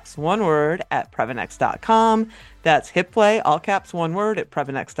caps, one word, at Previnex.com. That's HIPPLAY, all caps, one word, at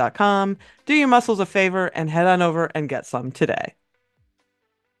Previnex.com. Do your muscles a favor and head on over and get some today.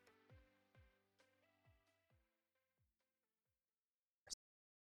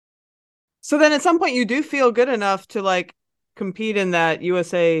 So then at some point you do feel good enough to like compete in that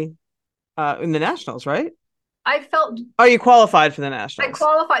USA in the nationals, right? Are you qualified for the nationals? I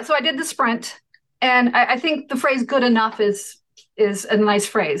qualified. So I did the sprint, and I think the phrase good enough is is a nice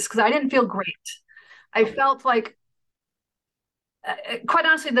phrase, because I didn't feel great. I felt like, quite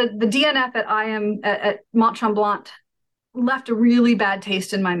honestly, the DNF at at Mont Tremblant left a really bad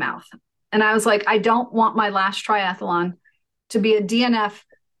taste in my mouth. And I was like, I don't want my last triathlon to be a DNF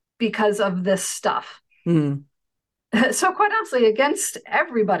because of this stuff. Mm. So quite honestly, against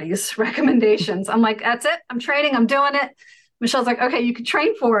everybody's recommendations, I'm like, that's it. I'm training. I'm doing it. Michelle's like, okay, you can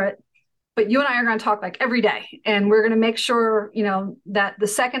train for it, but you and I are going to talk like every day. And we're going to make sure, that the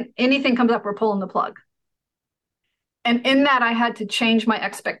second anything comes up, we're pulling the plug. And in that, I had to change my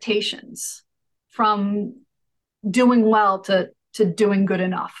expectations from doing well to doing good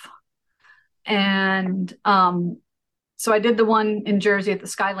enough. And so I did the one in Jersey at the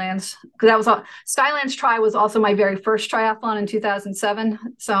Skylands, because Skylands Tri was also my very first triathlon in 2007.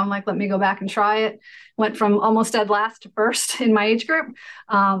 So I'm like, let me go back and try it. Went from almost dead last to first in my age group.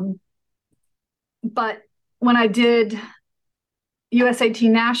 But when I did USAT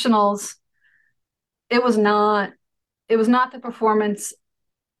Nationals, it was not the performance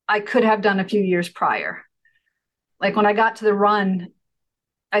I could have done a few years prior. Like when I got to the run,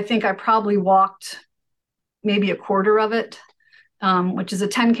 I think I probably walked maybe a quarter of it, which is a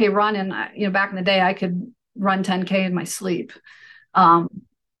 10K run. And, back in the day, I could run 10K in my sleep.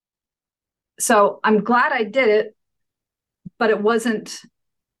 So I'm glad I did it, but it wasn't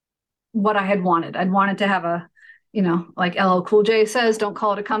what I had wanted. I'd wanted to have like LL Cool J says, don't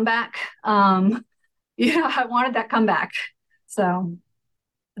call it a comeback. I wanted that comeback. So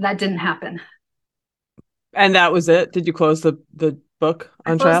that didn't happen. And that was it? Did you close the book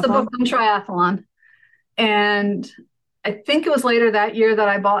on triathlon? I closed the book on triathlon. And I think it was later that year that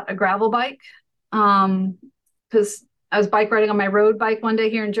I bought a gravel bike, because I was bike riding on my road bike one day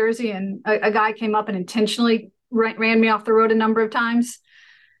here in Jersey, and a guy came up and intentionally ran me off the road a number of times.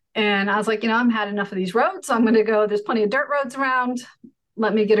 And I was like, I've had enough of these roads, so I'm going to go. There's plenty of dirt roads around.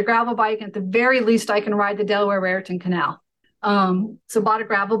 Let me get a gravel bike. And at the very least, I can ride the Delaware-Raritan Canal. So bought a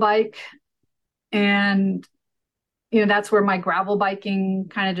gravel bike, and that's where my gravel biking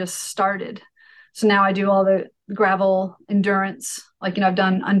kind of just started. So now I do all the gravel endurance. Like, I've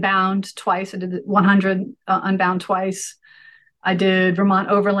done Unbound twice. I did the 100 Unbound twice. I did Vermont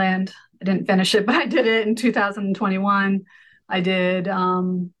Overland. I didn't finish it, but I did it in 2021. I did,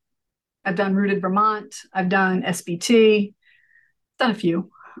 I've done Rooted Vermont. I've done SBT. Done a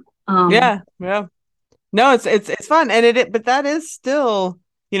few. Yeah. No, it's fun. And but that is still,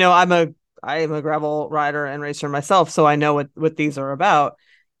 I am a gravel rider and racer myself, so I know what these are about.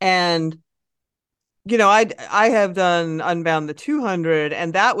 And I have done Unbound the 200,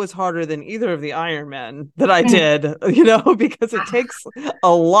 and that was harder than either of the Ironmen that I did, because it takes a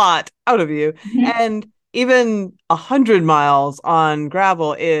lot out of you. Mm-hmm. And even 100 miles on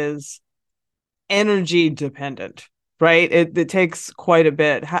gravel is energy dependent, right? It takes quite a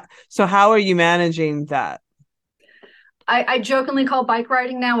bit. So how are you managing that? I jokingly call bike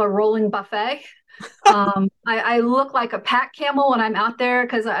riding now a rolling buffet. I look like a pack camel when I'm out there,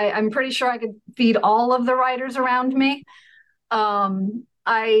 because I'm pretty sure I could feed all of the riders around me.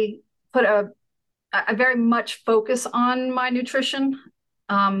 I put I very much focus on my nutrition,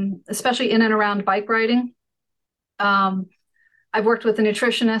 especially in and around bike riding. I've worked with a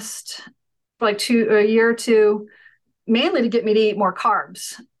nutritionist for like a year or two, mainly to get me to eat more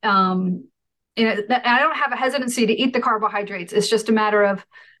carbs. And I don't have a hesitancy to eat the carbohydrates. It's just a matter of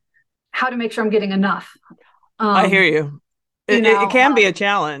how to make sure I'm getting enough. I hear you. It can be a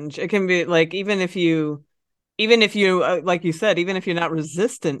challenge. It can be like, even if you, like you said, even if you're not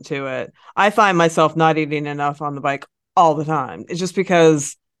resistant to it, I find myself not eating enough on the bike all the time. It's just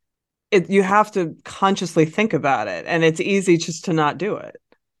because you have to consciously think about it, and it's easy just to not do it.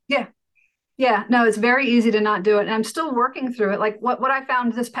 Yeah. Yeah. No, it's very easy to not do it. And I'm still working through it. Like what I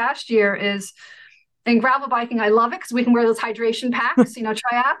found this past year is, in gravel biking, I love it because we can wear those hydration packs.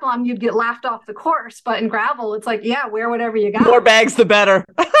 Triathlon, you'd get laughed off the course, but in gravel, it's like, yeah, wear whatever you got. More bags, the better.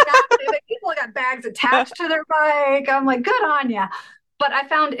 Exactly. Like, people got bags attached to their bike. I'm like, good on you. But I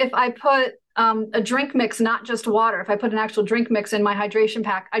found if I put a drink mix, not just water, if I put an actual drink mix in my hydration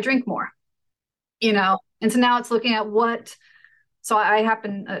pack, I drink more. And so now it's looking at what. So I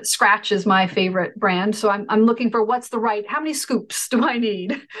happen, Scratch is my favorite brand. So I'm looking for how many scoops do I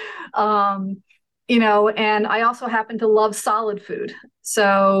need? And I also happen to love solid food.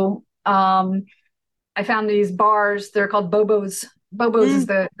 So I found these bars. They're called Bobo's. Bobo's is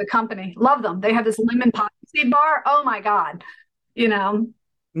the company. Love them. They have this lemon poppy seed bar. Oh my God.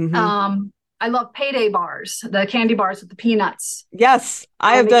 Mm-hmm. I love Payday bars, the candy bars with the peanuts. Yes.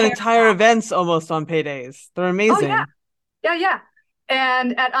 I have done entire events almost on Paydays. They're amazing. Oh, yeah. Yeah.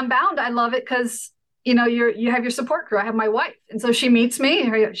 And at Unbound, I love it because you have your support crew. I have my wife, and so she meets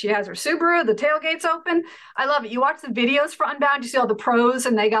me. She has her Subaru, the tailgate's open. I love it. You watch the videos for Unbound, you see all the pros,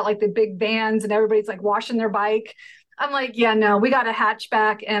 and they got like the big vans, and everybody's like washing their bike. I'm like, yeah, no, we got a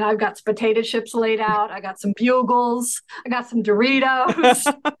hatchback, and I've got some potato chips laid out. I got some Bugles. I got some Doritos.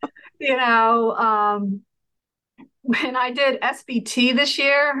 you know, when I did SBT this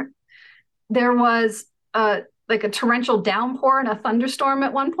year, there was like a torrential downpour and a thunderstorm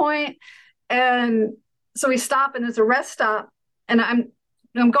at one point. And so we stop, and there's a rest stop, and I'm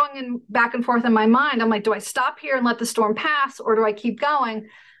going in back and forth in my mind. I'm like, do I stop here and let the storm pass, or do I keep going?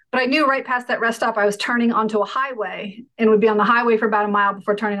 But I knew right past that rest stop, I was turning onto a highway and would be on the highway for about a mile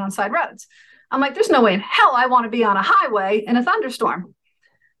before turning on side roads. I'm like, there's no way in hell I want to be on a highway in a thunderstorm.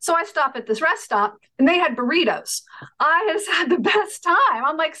 So I stop at this rest stop, and they had burritos. I just had the best time.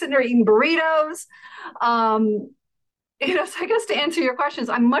 I'm like sitting there eating burritos. So I guess to answer your questions,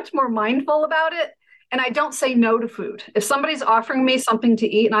 I'm much more mindful about it, and I don't say no to food. If somebody's offering me something to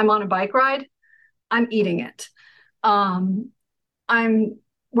eat and I'm on a bike ride, I'm eating it. I'm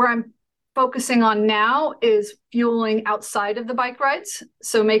where I'm focusing on now is fueling outside of the bike rides.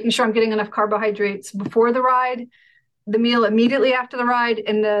 So making sure I'm getting enough carbohydrates before the ride, the meal immediately after the ride,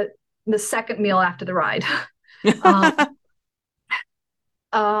 and the second meal after the ride.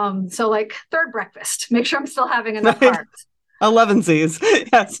 So like third breakfast, make sure I'm still having enough carbs. 11 C's.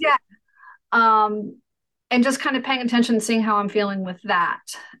 Yes. Yeah. And just kind of paying attention and seeing how I'm feeling with that.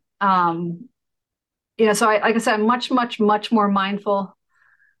 So like I said, I'm much, much, much more mindful.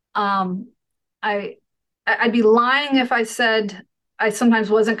 I'd be lying if I said I sometimes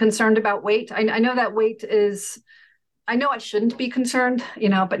wasn't concerned about weight. I know that weight is, I know I shouldn't be concerned,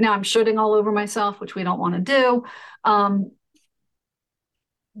 but now I'm shooting all over myself, which we don't want to do.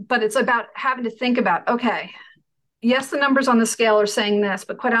 But it's about having to think about, okay, yes, the numbers on the scale are saying this,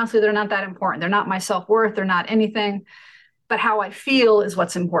 but quite honestly, they're not that important. They're not my self-worth. They're not anything, but how I feel is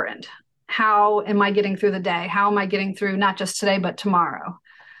what's important. How am I getting through the day? How am I getting through not just today, but tomorrow?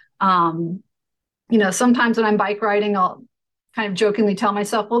 Sometimes when I'm bike riding, I'll kind of jokingly tell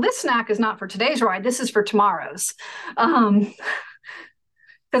myself, well, this snack is not for today's ride. This is for tomorrow's. Because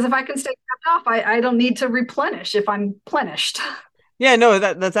if I can stay capped off, I don't need to replenish if I'm plenished. Yeah, no,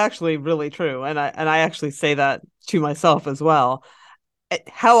 that's actually really true. And I actually say that to myself as well.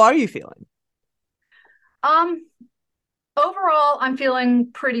 How are you feeling? Overall, I'm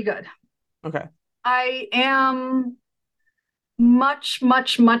feeling pretty good. Okay. I am much,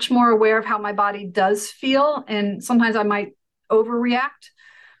 much, much more aware of how my body does feel. And sometimes I might overreact.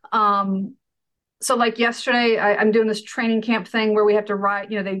 So like yesterday, I'm doing this training camp thing where we have to ride,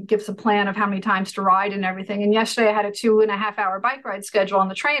 they give us a plan of how many times to ride and everything. And yesterday I had a 2.5 hour bike ride schedule on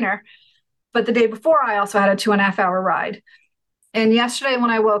the trainer. But the day before I also had a 2.5 hour ride. And yesterday when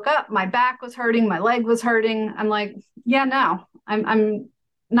I woke up, my back was hurting, my leg was hurting. I'm like, yeah, no, I'm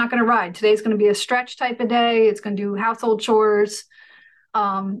not going to ride. Today's going to be a stretch type of day. It's going to do household chores,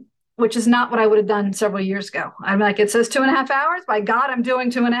 which is not what I would have done several years ago. I'm like, it says 2.5 hours. By God, I'm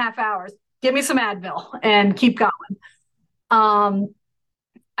doing 2.5 hours. Give me some Advil and keep going.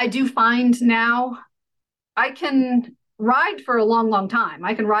 I do find now I can ride for a long, long time.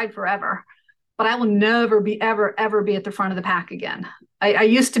 I can ride forever, but I will never be, ever, ever be at the front of the pack again. I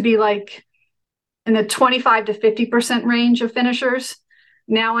used to be like in the 25 to 50% range of finishers.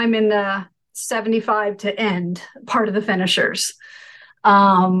 Now I'm in the 75 to end part of the finishers.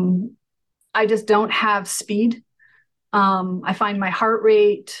 I just don't have speed. I find my heart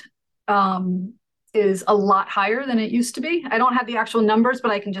rate is a lot higher than it used to be. I don't have the actual numbers, but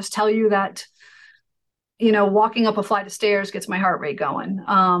I can just tell you that, walking up a flight of stairs gets my heart rate going.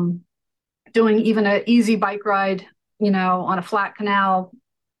 Doing even an easy bike ride, on a flat canal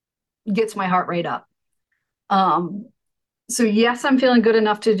gets my heart rate up. So yes, I'm feeling good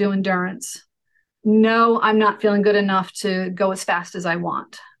enough to do endurance. No, I'm not feeling good enough to go as fast as I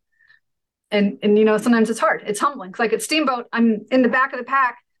want. And sometimes it's hard. It's humbling. Like at Steamboat, I'm in the back of the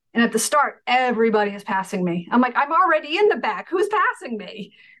pack. And at the start, everybody is passing me. I'm like, I'm already in the back. Who's passing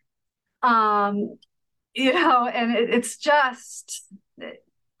me? And it's just,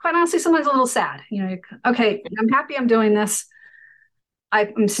 quite honestly, sometimes a little sad. Okay, I'm happy I'm doing this.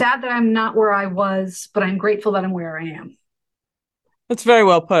 I'm sad that I'm not where I was, but I'm grateful that I'm where I am. That's very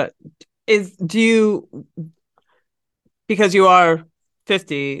well put. Because you are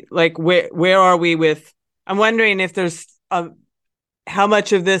 50, like where are we with, I'm wondering if there's how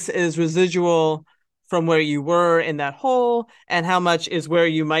much of this is residual from where you were in that hole, and how much is where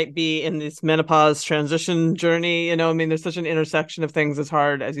you might be in this menopause transition journey. There's such an intersection of things. It's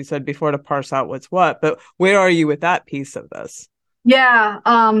hard, as you said before, to parse out what's what, but where are you with that piece of this? Yeah.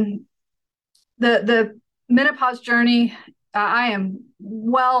 the menopause journey, I am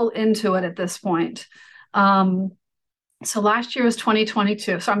well into it at this point. So last year was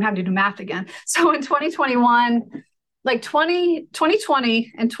 2022. So I'm having to do math again. So in 2021, like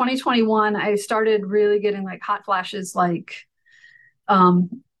 2020 and 2021, I started really getting like hot flashes, like,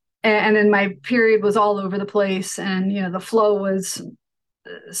 and then my period was all over the place. And, the flow was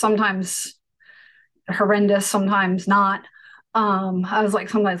sometimes horrendous, sometimes not. I was like,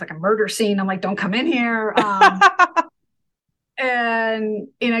 sometimes like a murder scene. I'm like, don't come in here. And,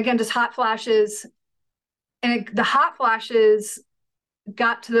 again, just hot flashes. And the hot flashes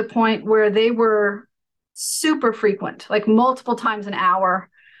got to the point where they were super frequent, like multiple times an hour.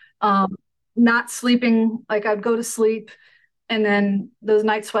 Not sleeping, like I'd go to sleep and then those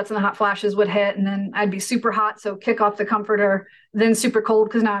night sweats and the hot flashes would hit, and then I'd be super hot, so kick off the comforter, then super cold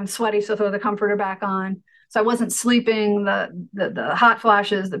because now I'm sweaty, so throw the comforter back on. So I wasn't sleeping, the hot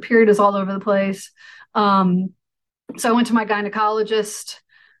flashes, the period is all over the place. So I went to my gynecologist.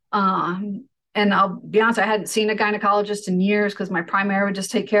 And I'll be honest, I hadn't seen a gynecologist in years because my primary would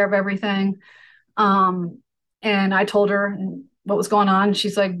just take care of everything. And I told her what was going on.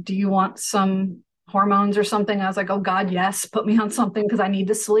 She's like, do you want some hormones or something? I was like, oh God, yes, put me on something because I need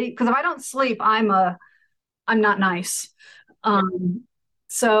to sleep. Because if I don't sleep, I'm not nice.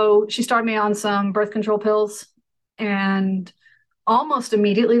 So she started me on some birth control pills, and almost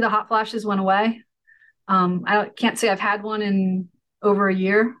immediately the hot flashes went away. I can't say I've had one in over a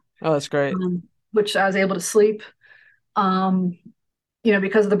year. Oh, that's great. Which I was able to sleep.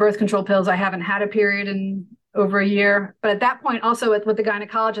 Because of the birth control pills, I haven't had a period in over a year. But at that point, also with the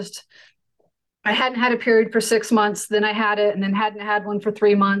gynecologist, I hadn't had a period for 6 months. Then I had it, and then hadn't had one for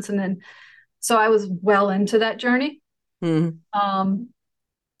 3 months. And then, so I was well into that journey. Mm-hmm.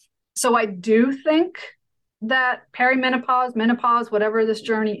 So I do think that perimenopause, menopause, whatever this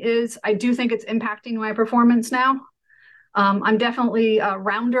journey is, I do think it's impacting my performance now. I'm definitely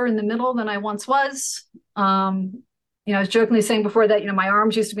rounder in the middle than I once was. I was jokingly saying before that, my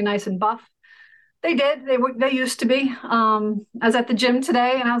arms used to be nice and buff. They did. They used to be. I was at the gym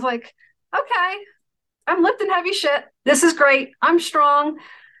today and I was like, okay, I'm lifting heavy shit. This is great. I'm strong.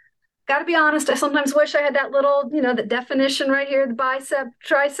 Got to be honest. I sometimes wish I had that little, the definition right here, the bicep,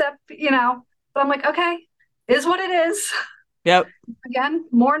 tricep, but I'm like, okay, it is what it is. Yep. Again,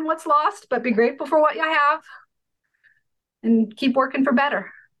 mourn what's lost, but be grateful for what you have and keep working for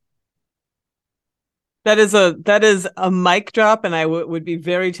better. That is a mic drop, and I would be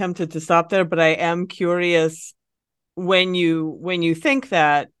very tempted to stop there, but I am curious, when you think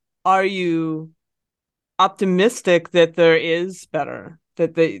that, are you optimistic that there is better,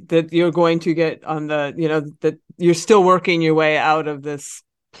 that you're going to get on the, that you're still working your way out of this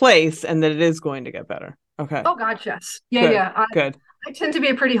place and that it is going to get better? Okay. Oh God, yes. Yeah. Good. Yeah. Good. I tend to be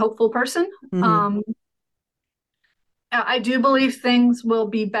a pretty hopeful person. Mm-hmm. I do believe things will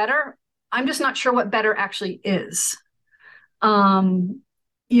be better. I'm just not sure what better actually is.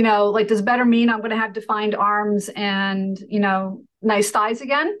 Like, does better mean I'm going to have defined arms and, nice thighs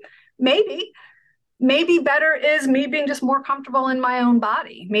again? Maybe better is me being just more comfortable in my own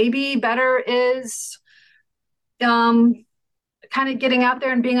body. Maybe better is, kind of getting out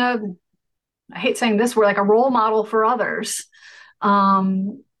there and being I hate saying this word, like a role model for others.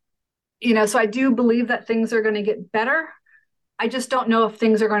 So I do believe that things are going to get better. I just don't know if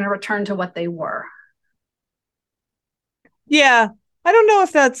things are going to return to what they were. Yeah. I don't know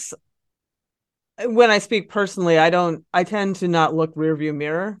if that's, when I speak personally, I tend to not look rear view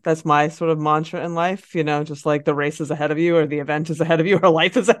mirror. That's my sort of mantra in life, just like the race is ahead of you, or the event is ahead of you, or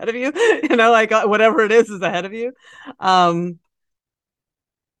life is ahead of you, like whatever it is ahead of you.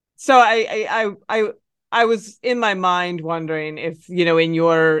 So I was in my mind wondering if, in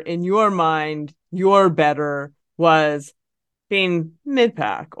your mind, your better was being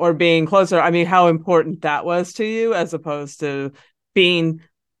mid-pack or being closer. I mean, how important that was to you, as opposed to being,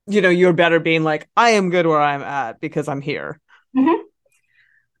 you're better being like, I am good where I'm at because I'm here. Mm-hmm.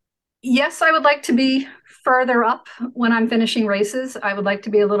 Yes, I would like to be further up when I'm finishing races. I would like to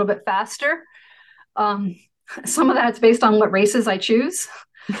be a little bit faster. Some of that's based on what races I choose.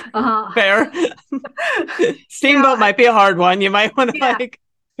 Fair. Steamboat might be a hard one. You might want to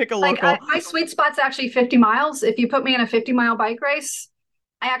pick a local. My sweet spot's actually 50 miles. If you put me in a 50-mile bike race,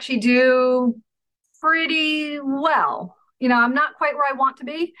 I actually do pretty well. I'm not quite where I want to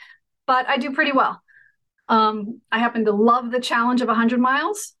be, but I do pretty well. I happen to love the challenge of 100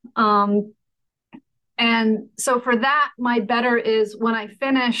 miles. And so for that, my better is when I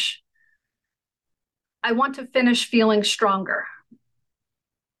finish, I want to finish feeling stronger.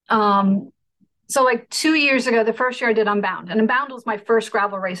 So like 2 years ago, the first year I did Unbound, and Unbound was my first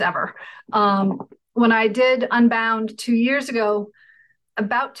gravel race ever. When I did Unbound 2 years ago,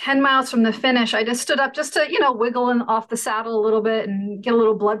 about 10 miles from the finish, I just stood up just to, wiggle off the saddle a little bit and get a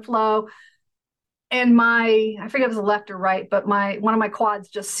little blood flow. And I forget if it was the left or right, but one of my quads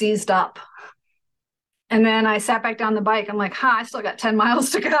just seized up. And then I sat back down the bike. I'm like, I still got 10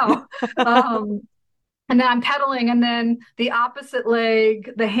 miles to go. And then I'm pedaling, and then the opposite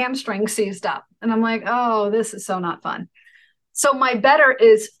leg, the hamstring seized up. And I'm like, oh, this is so not fun. So my better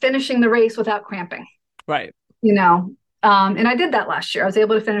is finishing the race without cramping. Right. And I did that last year. I was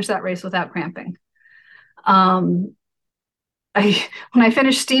able to finish that race without cramping. When I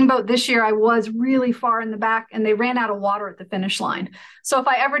finished Steamboat this year, I was really far in the back, and they ran out of water at the finish line. So if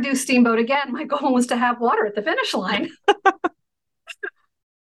I ever do Steamboat again, my goal was to have water at the finish line.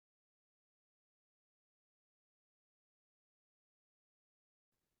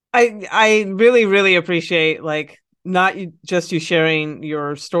 I really, really appreciate like not just you sharing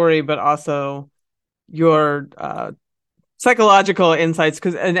your story, but also your psychological insights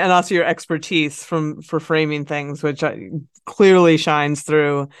and also your expertise for framing things, which clearly shines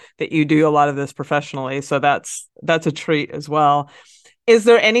through that you do a lot of this professionally. So that's a treat as well. Is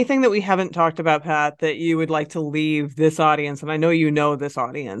there anything that we haven't talked about, Pat, that you would like to leave this audience, and I know you know this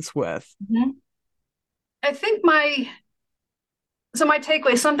audience, with? Mm-hmm. I think my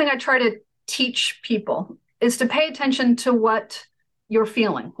takeaway, something I try to teach people, is to pay attention to what you're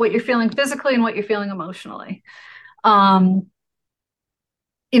feeling physically and what you're feeling emotionally. I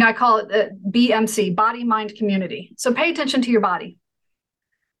call it the BMC, body, mind, community. So pay attention to your body.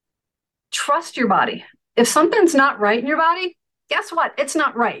 Trust your body. If something's not right in your body, guess what? It's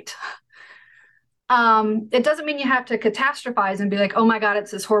not right. It doesn't mean you have to catastrophize and be like, oh my God,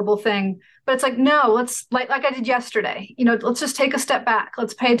 it's this horrible thing. But it's like, no, let's like I did yesterday, let's just take a step back.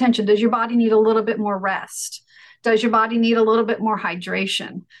 Let's pay attention. Does your body need a little bit more rest? Does your body need a little bit more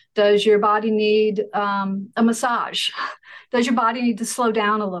hydration? Does your body need a massage? Does your body need to slow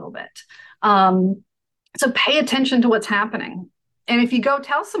down a little bit? So pay attention to what's happening. And if you go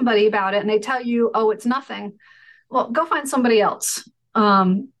tell somebody about it and they tell you, oh, it's nothing, well, go find somebody else.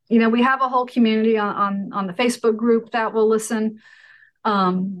 We have a whole community on the Facebook group that will listen.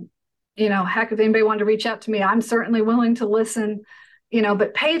 Heck, if anybody wanted to reach out to me, I'm certainly willing to listen,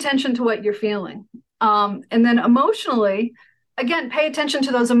 but pay attention to what you're feeling. And then emotionally, again, pay attention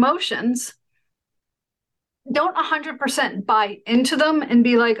to those emotions. Don't 100% buy into them and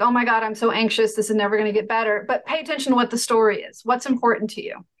be like, oh my God, I'm so anxious, this is never going to get better. But pay attention to what the story is, what's important to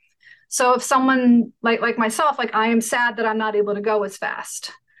you. So if someone like myself, like I am sad that I'm not able to go as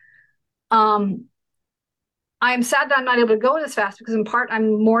fast. I am sad that I'm not able to go as fast because in part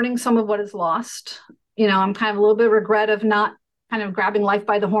I'm mourning some of what is lost. I'm kind of a little bit of regret of not kind of grabbing life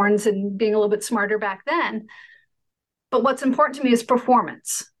by the horns and being a little bit smarter back then. But what's important to me is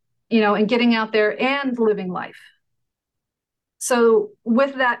performance, and getting out there and living life. So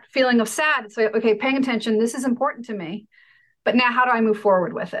with that feeling of sad, it's like, okay, paying attention, this is important to me, but now how do I move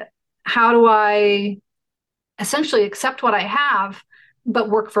forward with it? How do I essentially accept what I have, but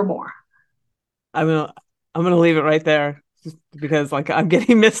work for more? I'm gonna leave it right there, just because I'm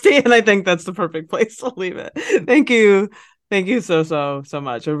getting misty, and I think that's the perfect place to leave it. Thank you so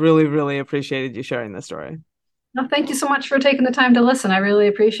much. I really, really appreciated you sharing this story. No, thank you so much for taking the time to listen. I really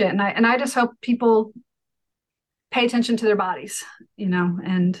appreciate it, and I just hope people pay attention to their bodies,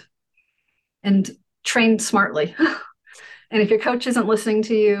 and train smartly. And if your coach isn't listening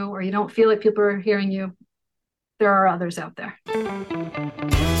to you, or you don't feel like people are hearing you, there are others out there.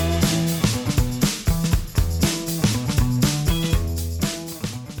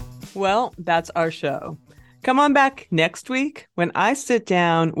 Well, that's our show. Come on back next week when I sit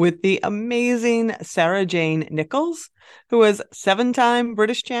down with the amazing Sarah Jane Nichols, who was 7-time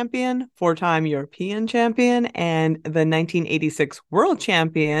British champion, 4-time European champion, and the 1986 world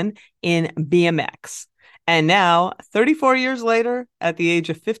champion in BMX. And now, 34 years later, at the age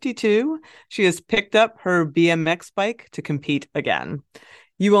of 52, she has picked up her BMX bike to compete again.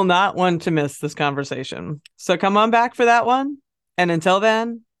 You will not want to miss this conversation. So come on back for that one. And until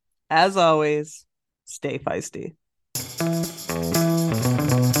then, as always, stay feisty.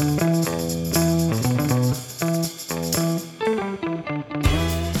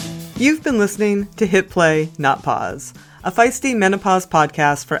 You've been listening to Hit Play, Not Pause, a feisty menopause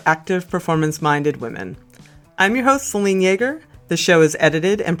podcast for active, performance-minded women. I'm your host, Celine Yeager. The show is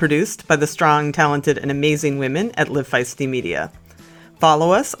edited and produced by the strong, talented, and amazing women at Live Feisty Media.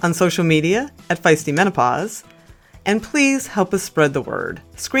 Follow us on social media at Feisty Menopause. And please help us spread the word.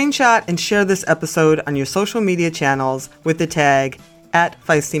 Screenshot and share this episode on your social media channels with the tag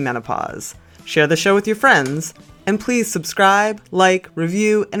 @FeistyMenopause. Share the show with your friends, and please subscribe, like,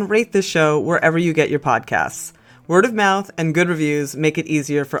 review, and rate this show wherever you get your podcasts. Word of mouth and good reviews make it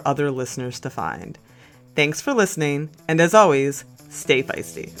easier for other listeners to find. Thanks for listening, and as always, stay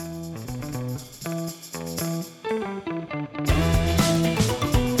feisty.